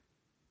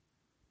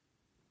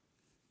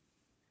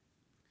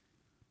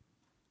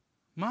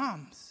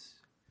 Moms,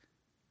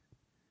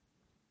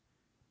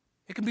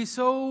 it can be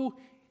so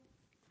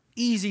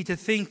easy to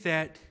think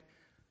that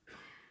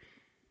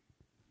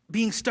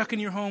being stuck in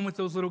your home with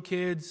those little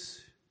kids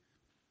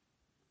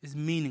is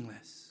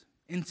meaningless,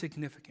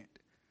 insignificant.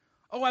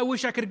 Oh, I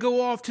wish I could go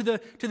off to the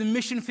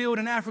mission field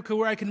in Africa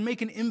where I can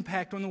make an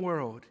impact on the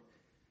world.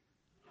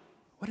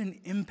 What an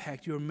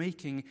impact you're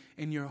making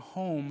in your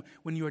home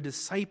when you are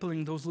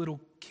discipling those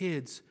little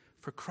kids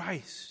for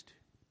Christ.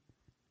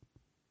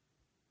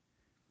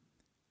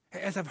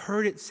 As I've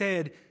heard it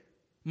said,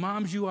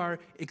 moms, you are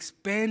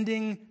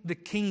expanding the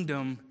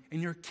kingdom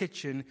in your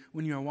kitchen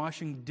when you are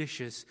washing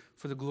dishes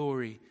for the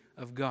glory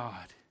of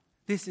God.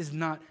 This is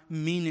not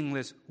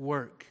meaningless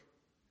work.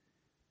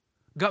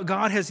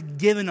 God has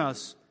given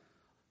us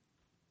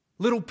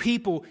little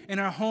people in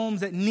our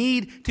homes that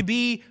need to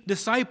be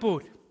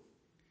discipled.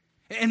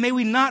 And may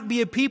we not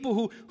be a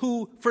people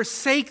who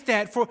forsake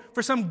that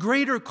for some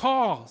greater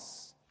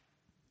cause.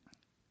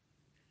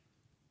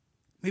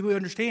 May we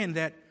understand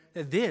that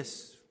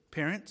this,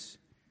 parents,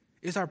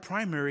 is our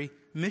primary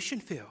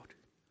mission field,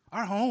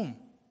 our home.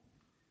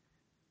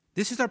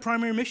 This is our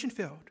primary mission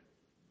field.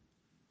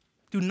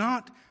 Do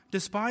not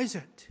despise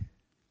it.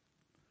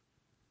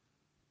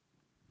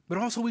 But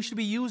also we should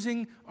be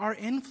using our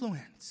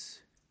influence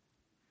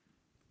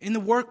in the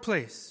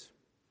workplace,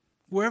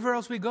 wherever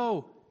else we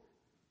go,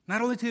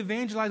 not only to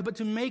evangelize, but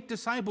to make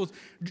disciples.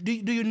 Do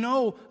you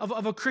know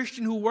of a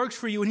Christian who works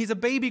for you, and he's a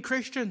baby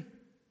Christian?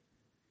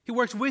 He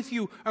works with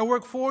you or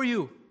work for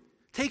you.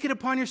 Take it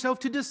upon yourself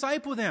to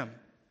disciple them,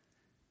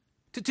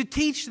 to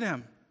teach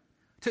them,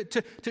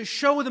 to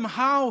show them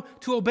how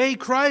to obey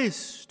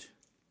Christ.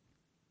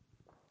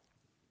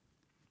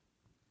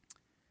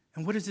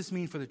 And what does this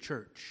mean for the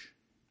church?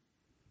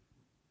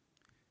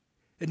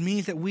 It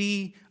means that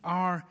we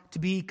are to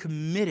be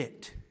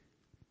committed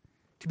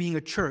to being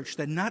a church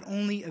that not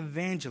only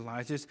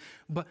evangelizes,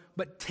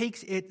 but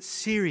takes it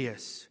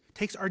serious,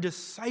 takes our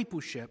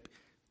discipleship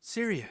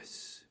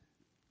serious.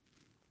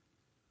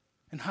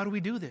 And how do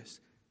we do this?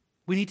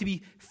 We need to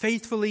be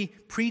faithfully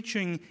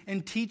preaching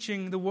and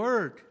teaching the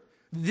Word.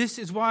 This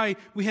is why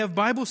we have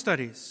Bible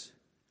studies.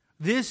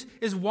 This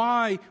is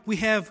why we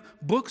have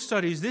book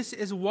studies. This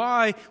is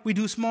why we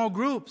do small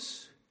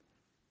groups.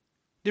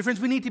 Difference,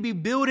 we need to be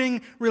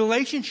building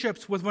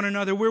relationships with one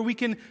another where we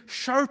can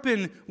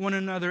sharpen one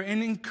another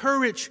and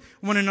encourage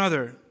one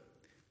another.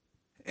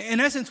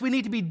 In essence, we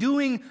need to be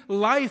doing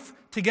life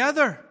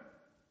together.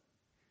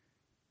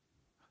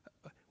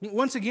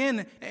 Once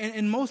again,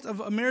 in most of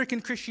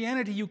American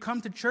Christianity, you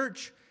come to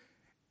church,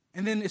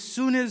 and then as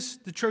soon as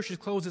the church is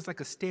closed, it's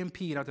like a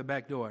stampede out the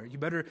back door. You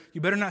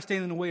better not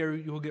stand in the way or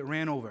you will get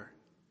ran over.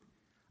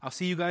 I'll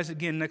see you guys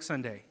again next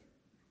Sunday.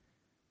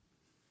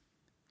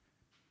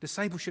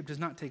 Discipleship does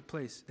not take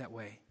place that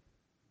way.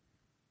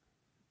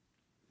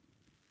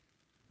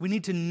 We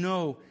need to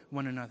know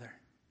one another.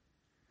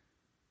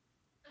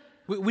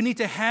 We need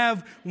to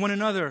have one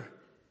another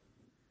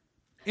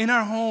in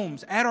our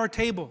homes, at our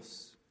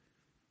tables,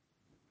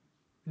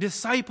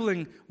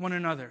 discipling one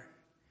another,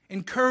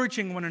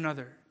 encouraging one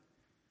another,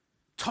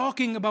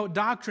 talking about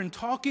doctrine,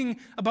 talking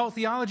about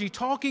theology,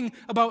 talking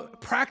about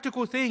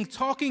practical things,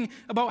 talking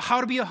about how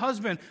to be a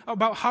husband,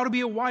 about how to be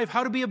a wife,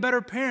 how to be a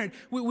better parent.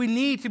 We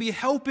need to be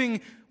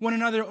helping one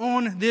another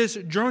on this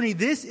journey.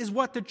 This is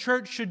what the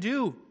church should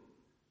do.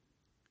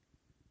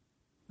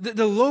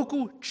 The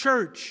local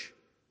church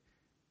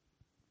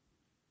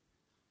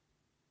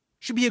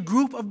should be a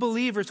group of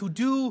believers who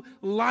do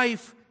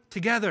life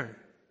together.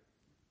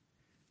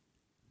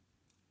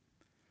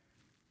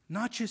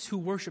 Not just who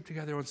worship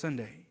together on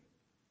Sunday.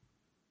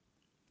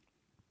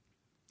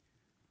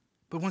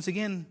 But once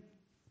again,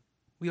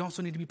 we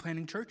also need to be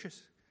planting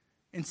churches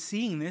and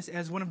seeing this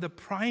as one of the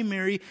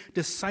primary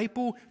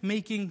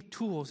disciple-making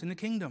tools in the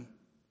kingdom.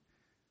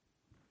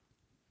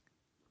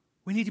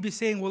 We need to be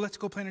saying, well, let's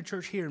go plant a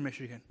church here in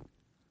Michigan.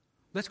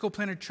 Let's go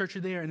plant a church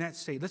there in that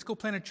state. Let's go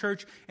plant a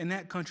church in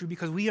that country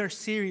because we are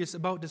serious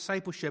about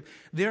discipleship.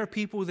 There are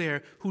people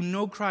there who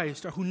know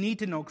Christ or who need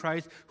to know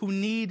Christ, who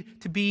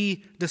need to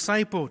be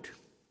discipled.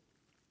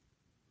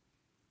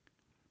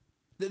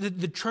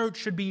 The church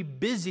should be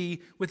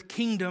busy with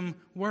kingdom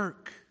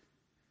work,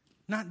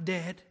 not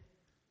dead,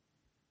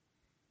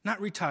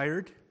 not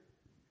retired,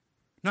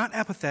 not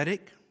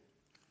apathetic.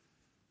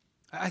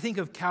 I think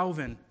of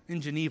Calvin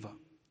in Geneva,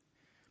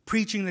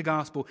 preaching the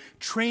gospel,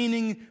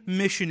 training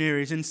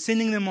missionaries and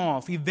sending them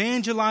off,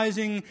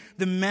 evangelizing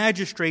the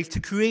magistrates to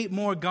create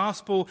more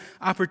gospel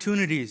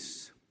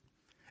opportunities,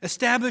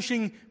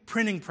 establishing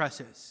printing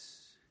presses.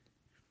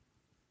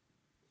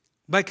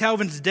 By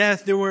Calvin's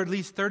death, there were at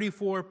least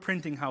 34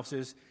 printing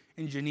houses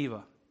in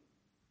Geneva.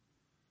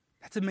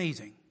 That's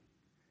amazing.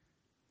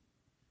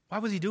 Why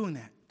was he doing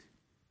that?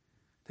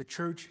 The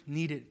church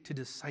needed to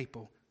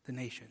disciple the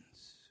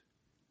nations.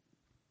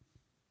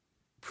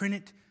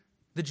 Printed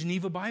the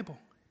Geneva Bible,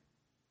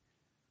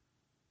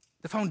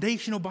 the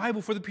foundational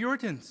Bible for the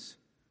Puritans.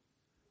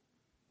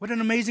 What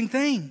an amazing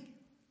thing.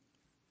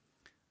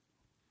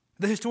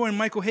 The historian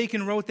Michael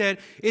Haykin wrote that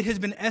it has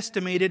been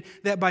estimated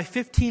that by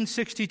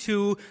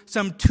 1562,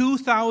 some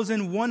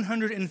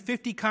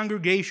 2,150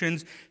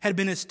 congregations had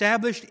been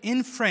established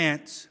in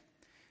France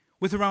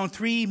with around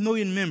 3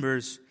 million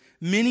members,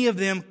 many of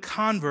them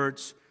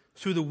converts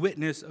through the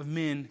witness of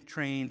men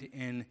trained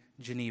in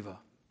Geneva.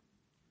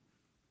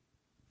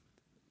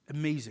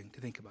 Amazing to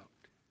think about.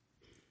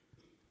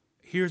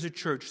 Here's a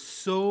church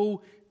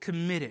so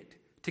committed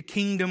to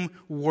kingdom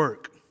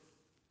work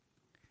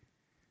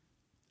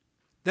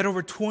that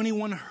over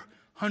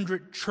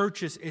 2,100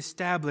 churches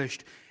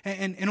established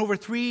and over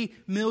 3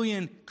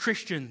 million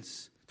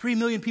Christians, 3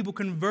 million people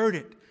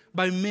converted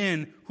by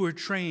men who are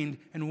trained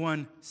in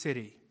one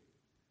city.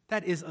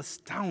 That is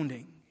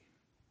astounding.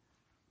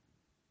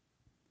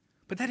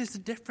 But that is the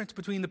difference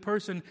between the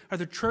person, or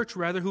the church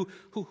rather,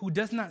 who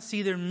does not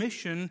see their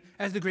mission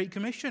as the Great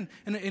Commission,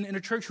 and a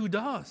church who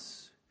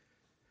does.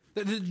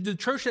 The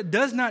church that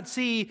does not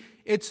see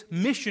its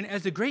mission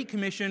as the Great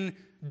Commission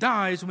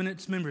dies when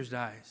its members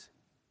dies.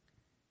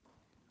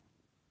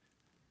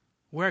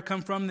 Where I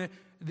come from,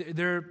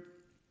 there are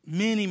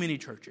many, many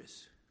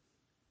churches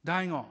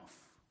dying off.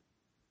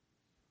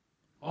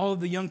 All of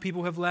the young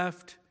people have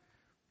left.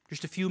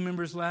 Just a few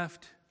members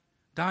left,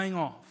 dying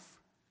off.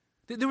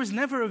 There was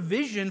never a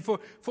vision for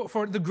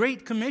the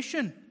Great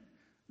Commission.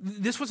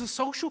 This was a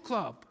social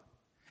club.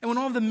 And when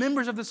all of the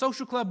members of the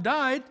social club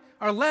died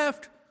or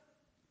left,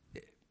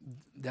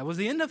 that was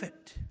the end of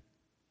it.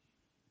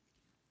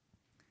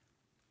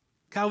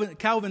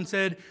 Calvin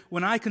said,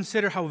 when I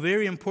consider how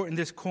very important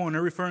this corner,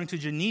 referring to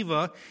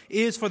Geneva,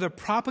 is for the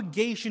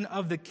propagation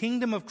of the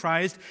kingdom of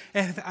Christ,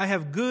 I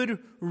have good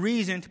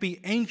reason to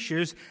be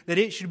anxious that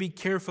it should be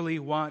carefully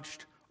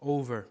watched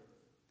over.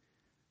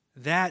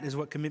 That is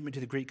what commitment to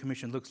the Great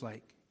Commission looks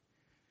like.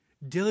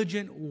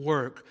 Diligent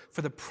work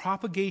for the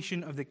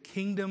propagation of the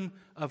kingdom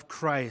of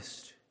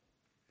Christ.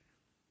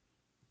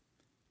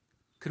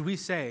 Could we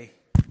say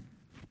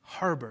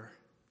Harbor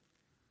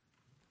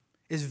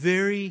is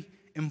very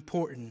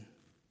important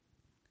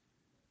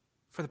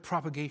for the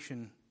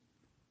propagation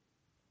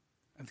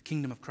of the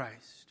kingdom of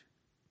Christ?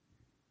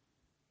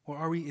 Or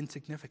are we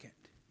insignificant?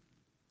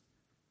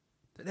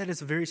 That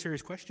is a very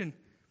serious question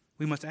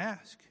we must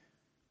ask.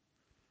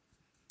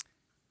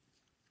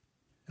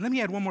 And let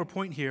me add one more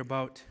point here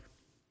about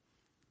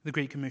the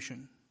Great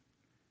Commission.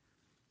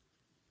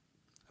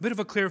 A bit of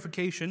a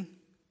clarification.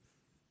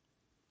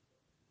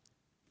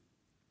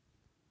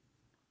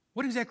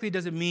 What exactly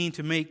does it mean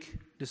to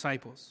make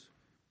disciples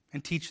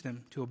and teach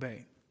them to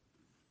obey?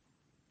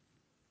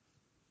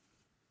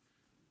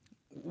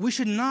 We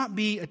should not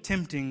be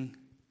attempting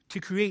to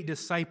create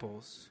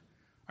disciples,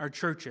 our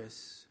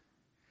churches,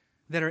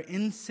 that are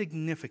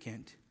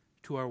insignificant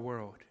to our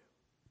world.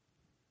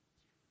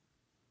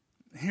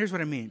 Here's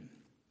what I mean.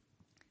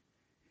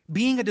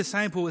 Being a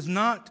disciple is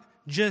not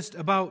just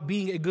about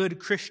being a good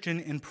Christian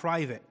in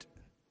private,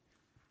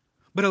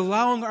 but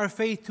allowing our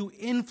faith to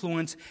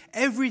influence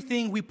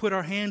everything we put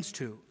our hands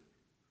to.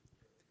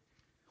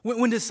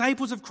 When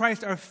disciples of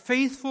Christ are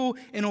faithful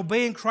in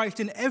obeying Christ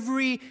in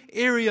every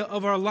area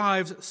of our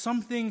lives,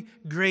 something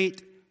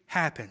great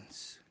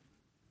happens.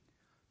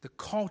 The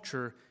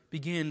culture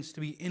begins to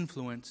be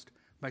influenced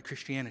by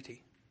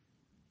Christianity.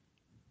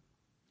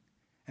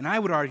 And I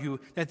would argue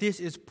that this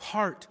is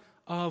part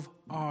of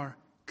our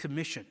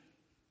commission,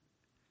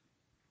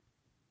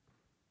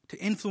 to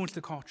influence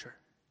the culture,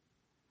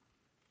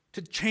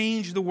 to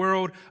change the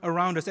world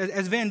around us.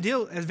 As Van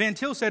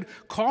Til said,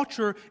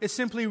 culture is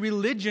simply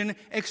religion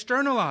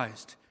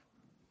externalized.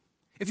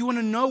 If you want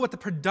to know what the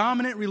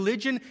predominant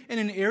religion in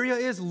an area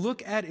is,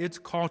 look at its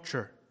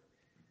culture.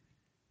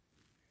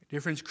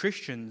 Dear friends,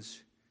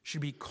 Christians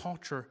should be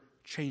culture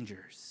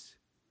changers.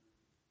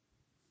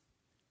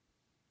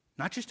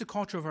 Not just the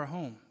culture of our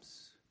homes,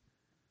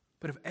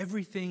 but of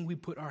everything we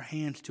put our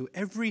hands to,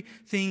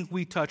 everything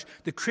we touch.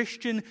 The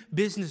Christian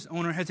business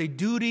owner has a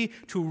duty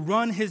to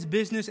run his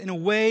business in a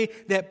way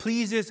that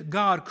pleases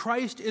God.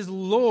 Christ is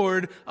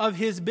Lord of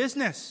his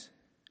business.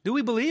 Do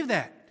we believe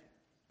that?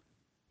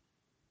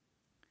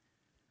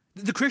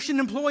 The Christian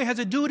employee has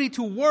a duty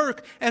to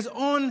work as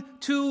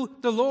unto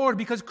the Lord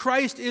because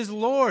Christ is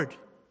Lord.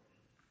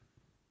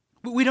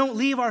 But we don't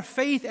leave our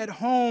faith at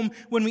home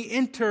when we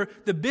enter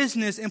the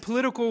business and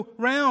political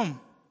realm.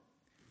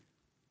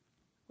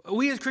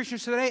 We as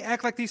Christians today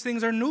act like these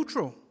things are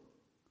neutral.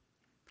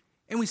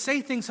 And we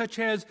say things such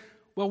as,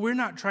 well, we're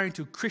not trying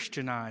to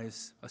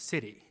Christianize a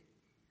city.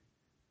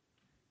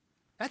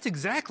 That's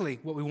exactly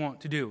what we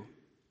want to do.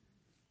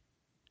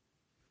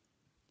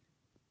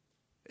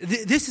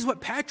 This is what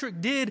Patrick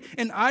did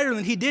in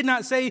Ireland. He did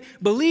not say,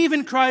 believe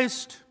in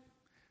Christ,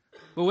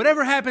 but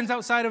whatever happens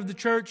outside of the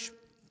church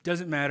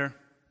doesn't matter.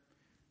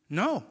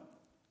 No.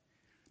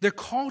 Their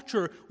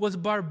culture was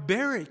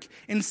barbaric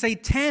and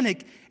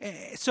satanic,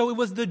 so it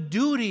was the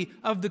duty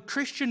of the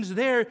Christians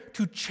there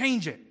to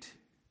change it.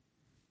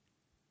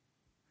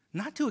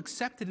 Not to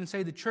accept it and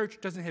say the church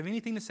doesn't have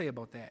anything to say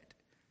about that.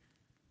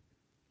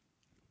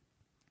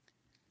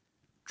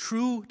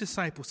 True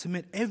disciples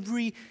submit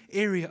every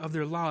area of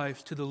their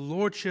lives to the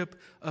lordship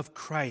of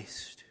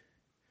Christ.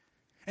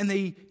 And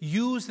they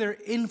use their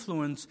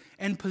influence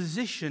and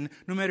position,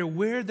 no matter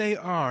where they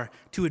are,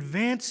 to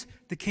advance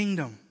the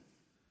kingdom.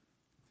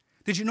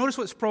 Did you notice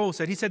what Sproul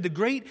said? He said the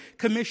Great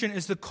Commission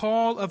is the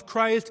call of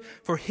Christ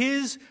for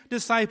his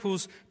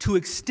disciples to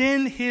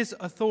extend his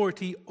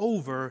authority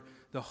over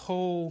the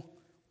whole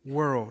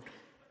world.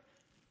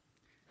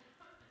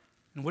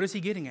 And what is he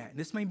getting at?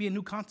 This may be a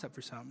new concept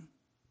for some.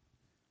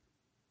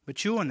 But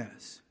chew on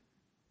this.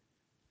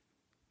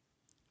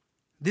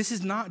 This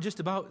is not just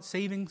about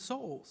saving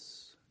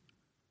souls,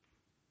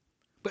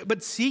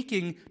 but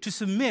seeking to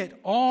submit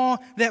all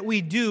that we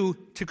do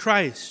to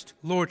Christ's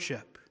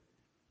lordship.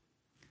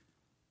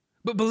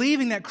 But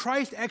believing that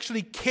Christ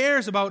actually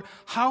cares about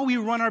how we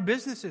run our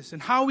businesses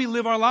and how we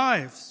live our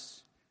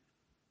lives.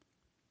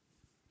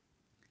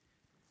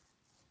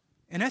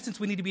 In essence,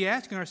 we need to be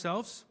asking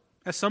ourselves,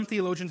 as some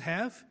theologians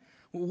have,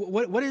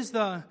 what is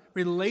the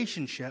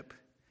relationship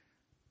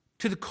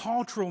to the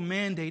cultural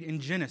mandate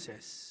in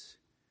Genesis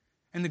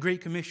and the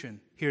Great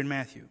Commission here in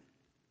Matthew?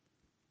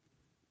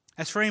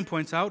 As Frame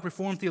points out,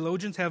 Reformed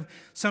theologians have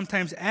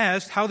sometimes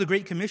asked how the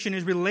Great Commission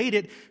is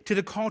related to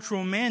the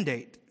cultural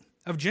mandate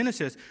of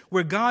Genesis,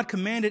 where God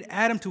commanded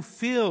Adam to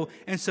fill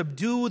and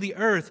subdue the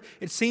earth.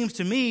 It seems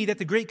to me that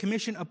the Great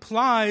Commission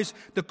applies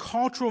the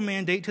cultural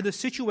mandate to the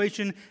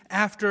situation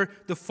after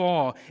the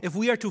fall. If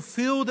we are to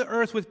fill the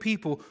earth with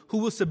people who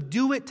will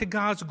subdue it to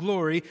God's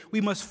glory,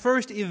 we must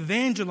first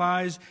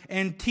evangelize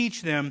and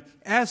teach them.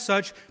 As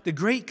such, the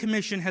Great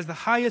Commission has the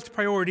highest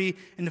priority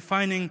in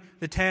defining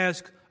the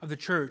task of the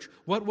church.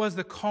 What was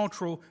the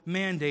cultural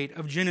mandate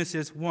of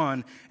Genesis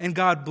 1? And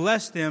God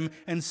blessed them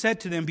and said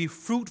to them, be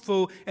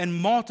fruitful and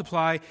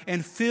multiply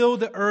and fill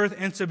the earth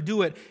and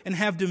subdue it and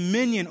have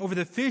dominion over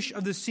the fish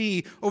of the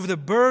sea, over the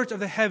birds of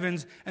the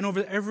heavens, and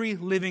over every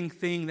living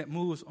thing that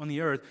moves on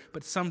the earth.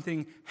 But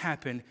something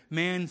happened.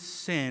 Man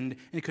sinned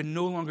and could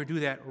no longer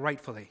do that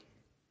rightfully.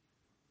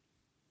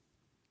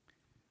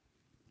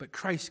 But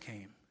Christ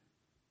came.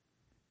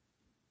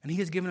 And he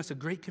has given us a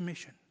great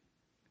commission.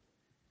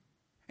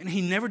 And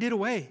he never did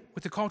away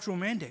with the cultural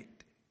mandate.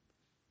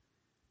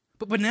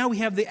 But now we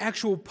have the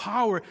actual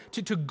power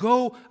to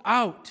go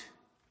out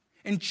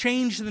and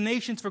change the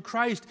nations for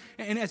Christ.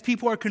 And as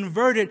people are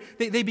converted,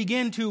 they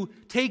begin to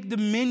take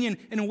dominion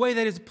in a way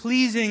that is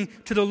pleasing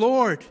to the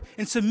Lord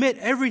and submit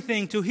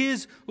everything to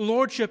His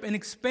lordship and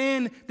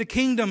expand the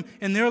kingdom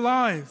in their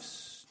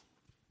lives.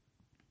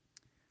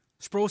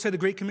 Sproul said the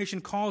Great Commission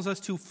calls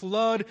us to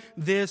flood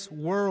this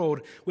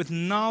world with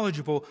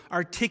knowledgeable,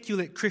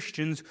 articulate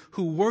Christians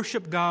who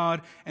worship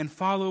God and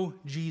follow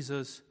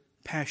Jesus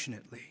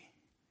passionately.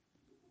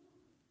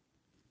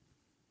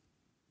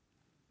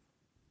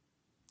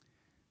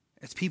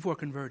 As people are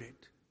converted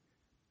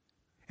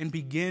and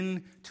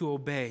begin to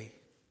obey,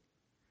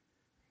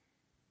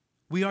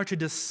 we are to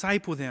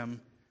disciple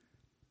them,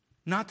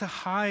 not to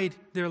hide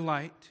their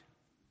light,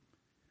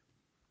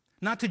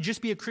 not to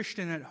just be a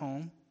Christian at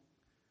home,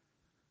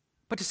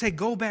 but to say,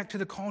 go back to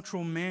the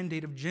cultural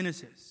mandate of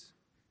Genesis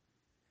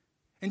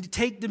and to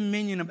take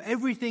dominion of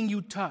everything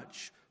you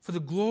touch for the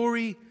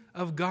glory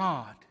of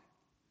God.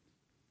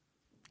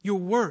 Your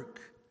work,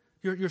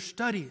 your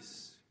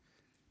studies,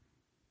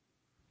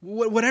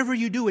 whatever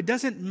you do, it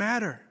doesn't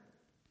matter.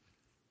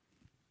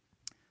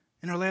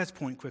 And our last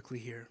point quickly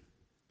here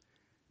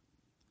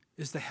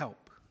is the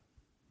help.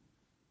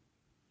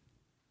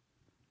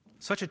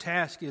 Such a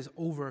task is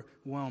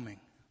overwhelming.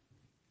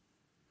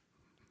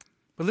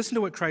 But listen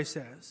to what Christ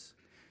says.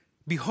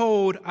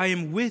 Behold, I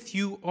am with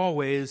you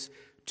always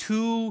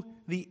to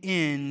the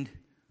end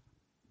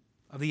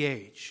of the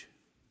age.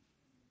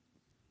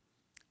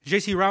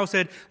 J.C. Ryle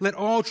said, let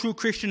all true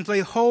Christians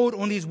lay hold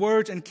on these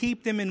words and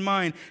keep them in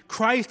mind.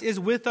 Christ is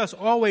with us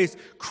always.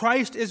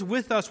 Christ is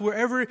with us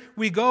wherever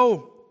we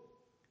go.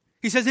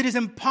 He says it is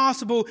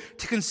impossible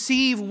to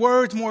conceive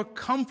words more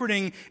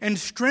comforting and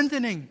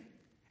strengthening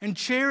and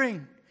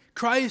cheering.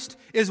 Christ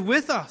is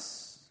with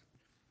us.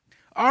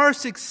 Our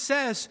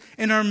success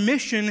and our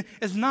mission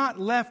is not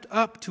left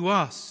up to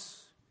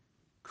us.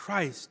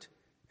 Christ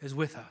is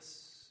with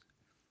us.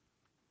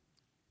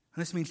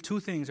 And this means two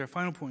things, our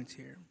final points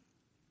here.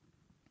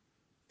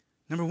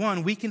 Number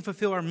one, we can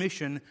fulfill our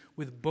mission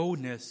with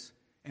boldness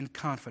and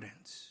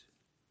confidence.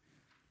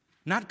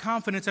 Not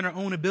confidence in our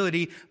own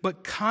ability,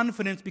 but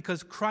confidence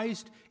because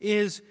Christ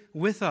is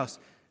with us.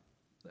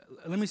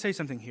 Let me say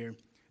something here.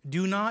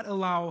 Do not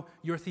allow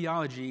your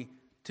theology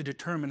to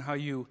determine how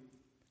you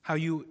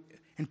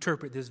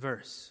interpret this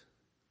verse.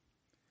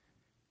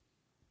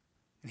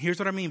 And here's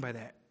what I mean by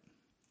that.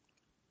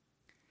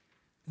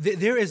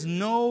 There is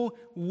no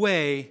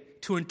way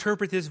to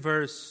interpret this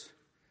verse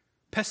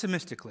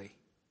pessimistically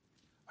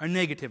or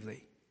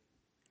negatively.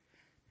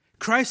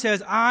 Christ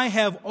says, I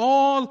have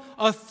all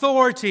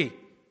authority.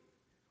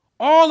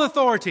 All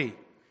authority.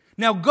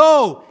 Now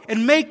go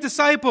and make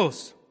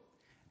disciples.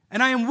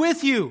 And I am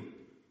with you.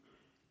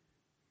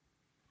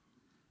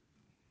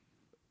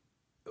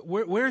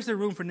 Where's the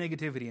room for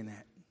negativity in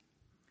that?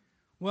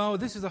 Well,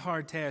 this is a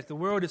hard task. The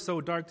world is so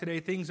dark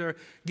today. Things are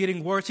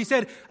getting worse. He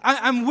said,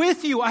 I'm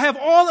with you. I have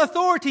all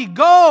authority.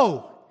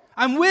 Go.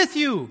 I'm with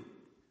you.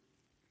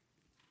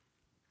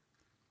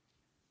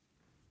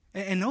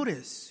 And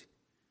notice,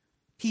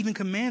 He even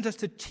commands us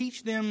to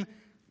teach them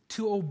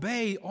to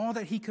obey all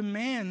that He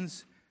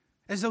commands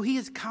as though He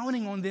is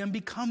counting on them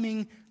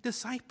becoming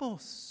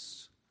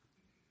disciples.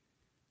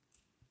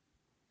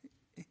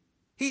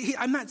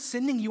 I'm not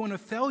sending you on a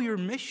failure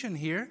mission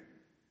here.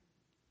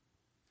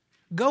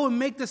 Go and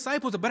make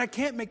disciples. But I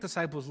can't make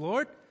disciples,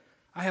 Lord.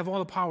 I have all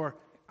the power.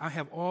 I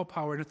have all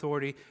power and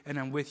authority, and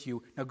I'm with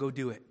you. Now go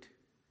do it.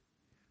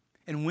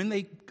 And when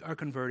they are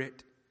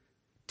converted,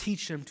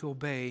 teach them to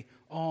obey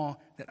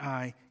all that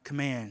I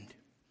command.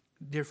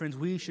 Dear friends,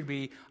 we should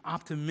be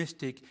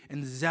optimistic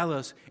and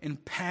zealous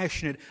and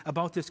passionate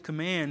about this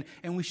command,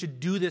 and we should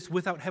do this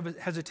without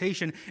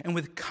hesitation and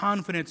with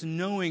confidence,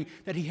 knowing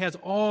that He has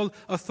all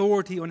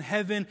authority on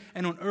heaven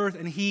and on earth,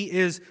 and He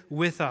is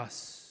with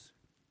us.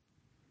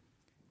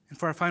 And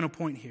for our final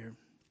point here,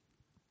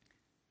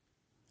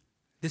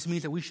 this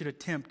means that we should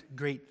attempt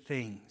great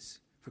things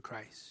for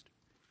Christ.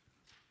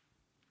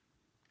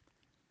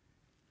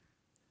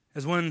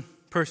 As one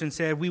person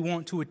said, we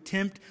want to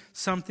attempt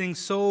something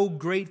so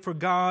great for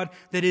God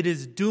that it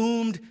is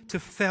doomed to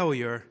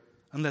failure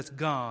unless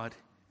God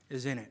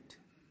is in it.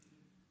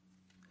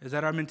 Is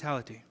that our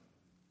mentality?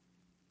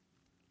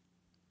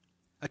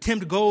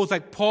 Attempt goals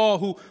like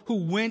Paul, who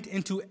went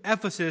into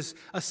Ephesus,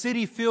 a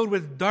city filled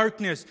with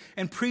darkness,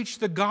 and preached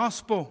the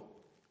gospel.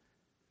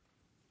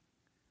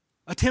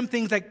 Attempt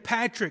things like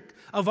Patrick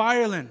of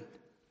Ireland,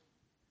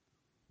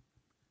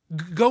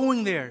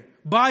 going there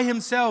by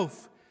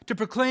himself to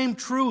proclaim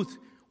truth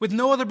with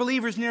no other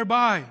believers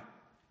nearby.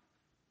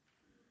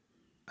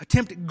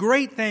 Attempt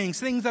great things,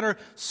 things that are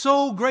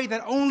so great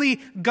that only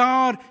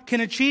God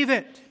can achieve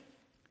it.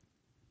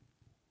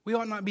 We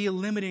ought not be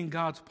limiting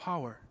God's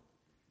power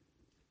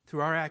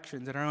through our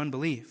actions and our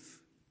unbelief.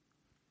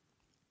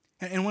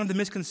 And one of the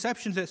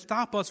misconceptions that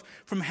stop us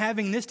from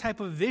having this type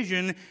of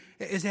vision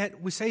is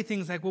that we say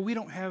things like, well, we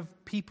don't have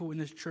people in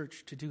this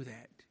church to do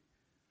that.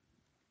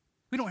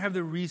 We don't have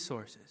the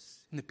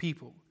resources and the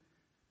people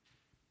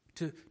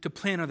to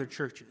plant other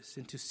churches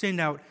and to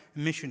send out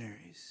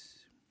missionaries.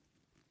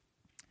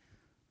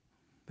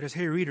 But as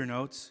Harry Reeder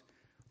notes,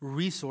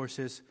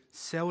 resources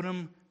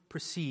seldom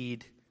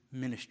precede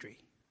ministry.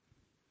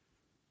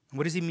 And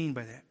what does he mean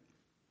by that?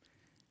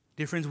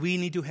 Dear friends, we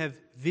need to have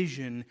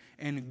vision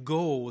and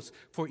goals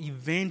for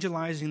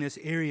evangelizing this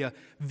area,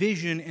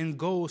 vision and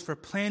goals for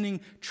planting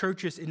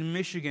churches in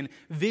Michigan,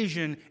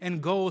 vision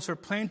and goals for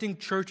planting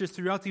churches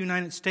throughout the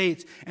United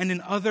States and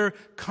in other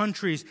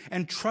countries,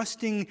 and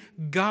trusting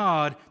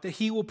God that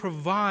He will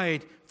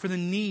provide for the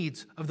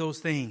needs of those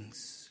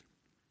things.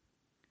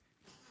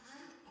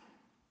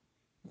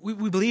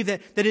 We believe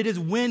that it is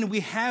when we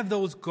have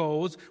those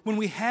goals, when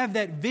we have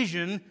that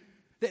vision,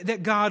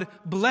 that God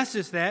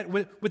blesses that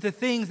with the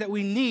things that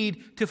we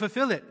need to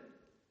fulfill it.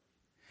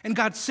 And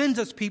God sends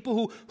us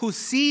people who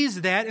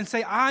sees that and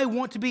say, I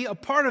want to be a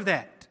part of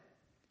that.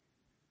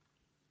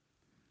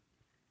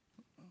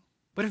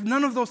 But if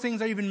none of those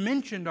things are even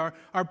mentioned, are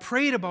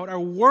prayed about, are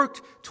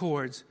worked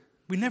towards,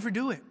 we never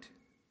do it.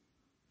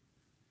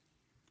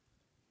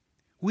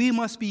 We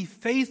must be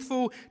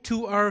faithful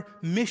to our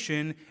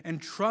mission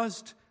and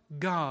trust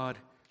God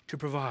to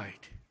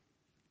provide.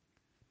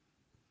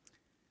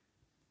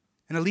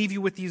 And I'll leave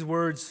you with these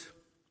words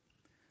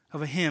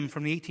of a hymn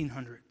from the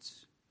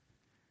 1800s.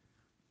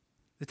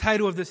 The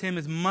title of this hymn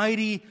is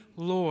Mighty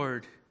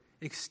Lord,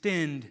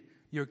 Extend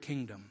Your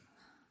Kingdom.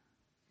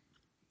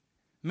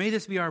 May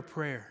this be our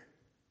prayer.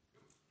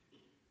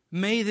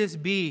 May this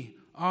be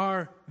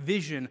our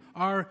vision,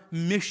 our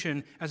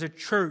mission as a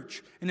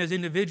church and as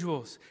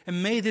individuals.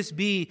 And may this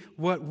be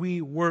what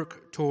we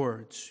work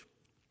towards.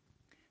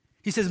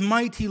 He says,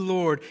 Mighty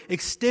Lord,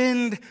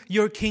 extend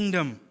your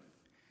kingdom.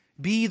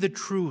 Be the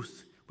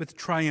truth with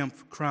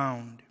triumph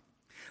crowned.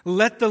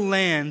 Let the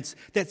lands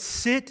that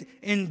sit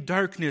in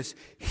darkness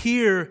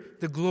hear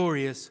the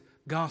glorious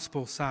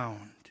gospel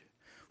sound.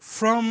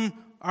 From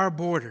our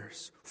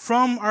borders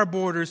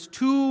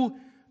to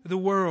the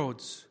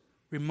world's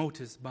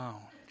remotest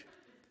bound.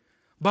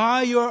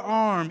 By your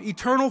arm,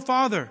 eternal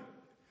Father,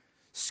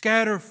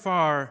 scatter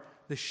far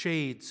the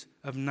shades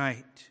of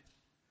night.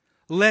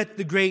 Let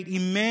the great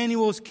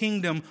Emmanuel's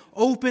kingdom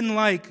open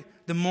like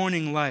the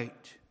morning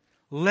light.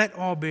 Let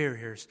all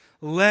barriers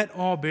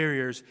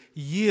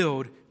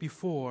yield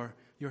before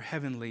your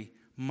heavenly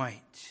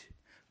might.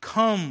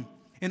 Come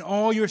in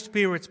all your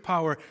Spirit's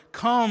power.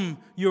 Come,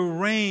 your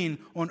reign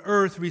on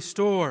earth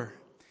restore.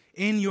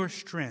 In your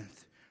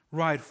strength,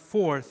 ride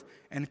forth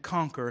and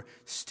conquer,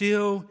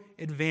 still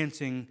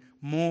advancing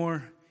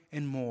more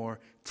and more,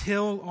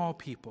 till all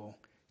people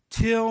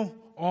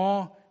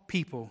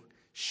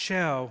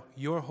shall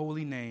your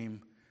holy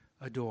name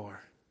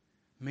adore.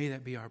 May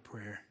that be our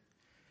prayer.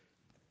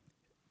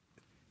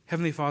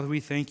 Heavenly Father, we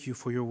thank you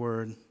for your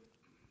word,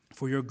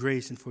 for your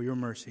grace, and for your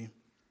mercy.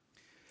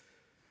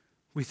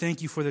 We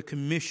thank you for the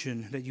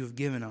commission that you have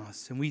given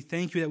us, and we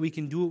thank you that we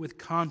can do it with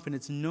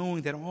confidence,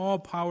 knowing that all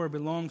power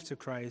belongs to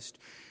Christ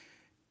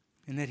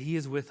and that He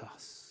is with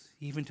us,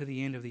 even to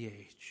the end of the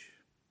age.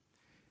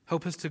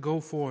 Help us to go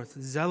forth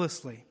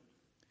zealously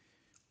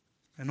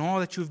in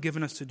all that you have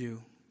given us to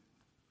do,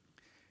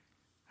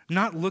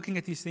 not looking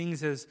at these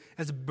things as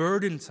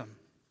burdensome,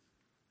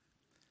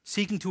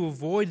 seeking to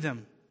avoid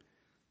them,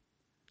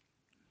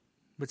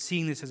 but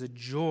seeing this as a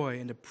joy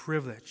and a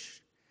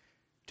privilege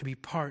to be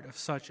part of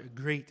such a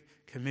great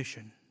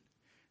commission.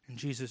 In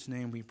Jesus'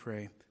 name we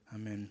pray.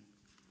 Amen.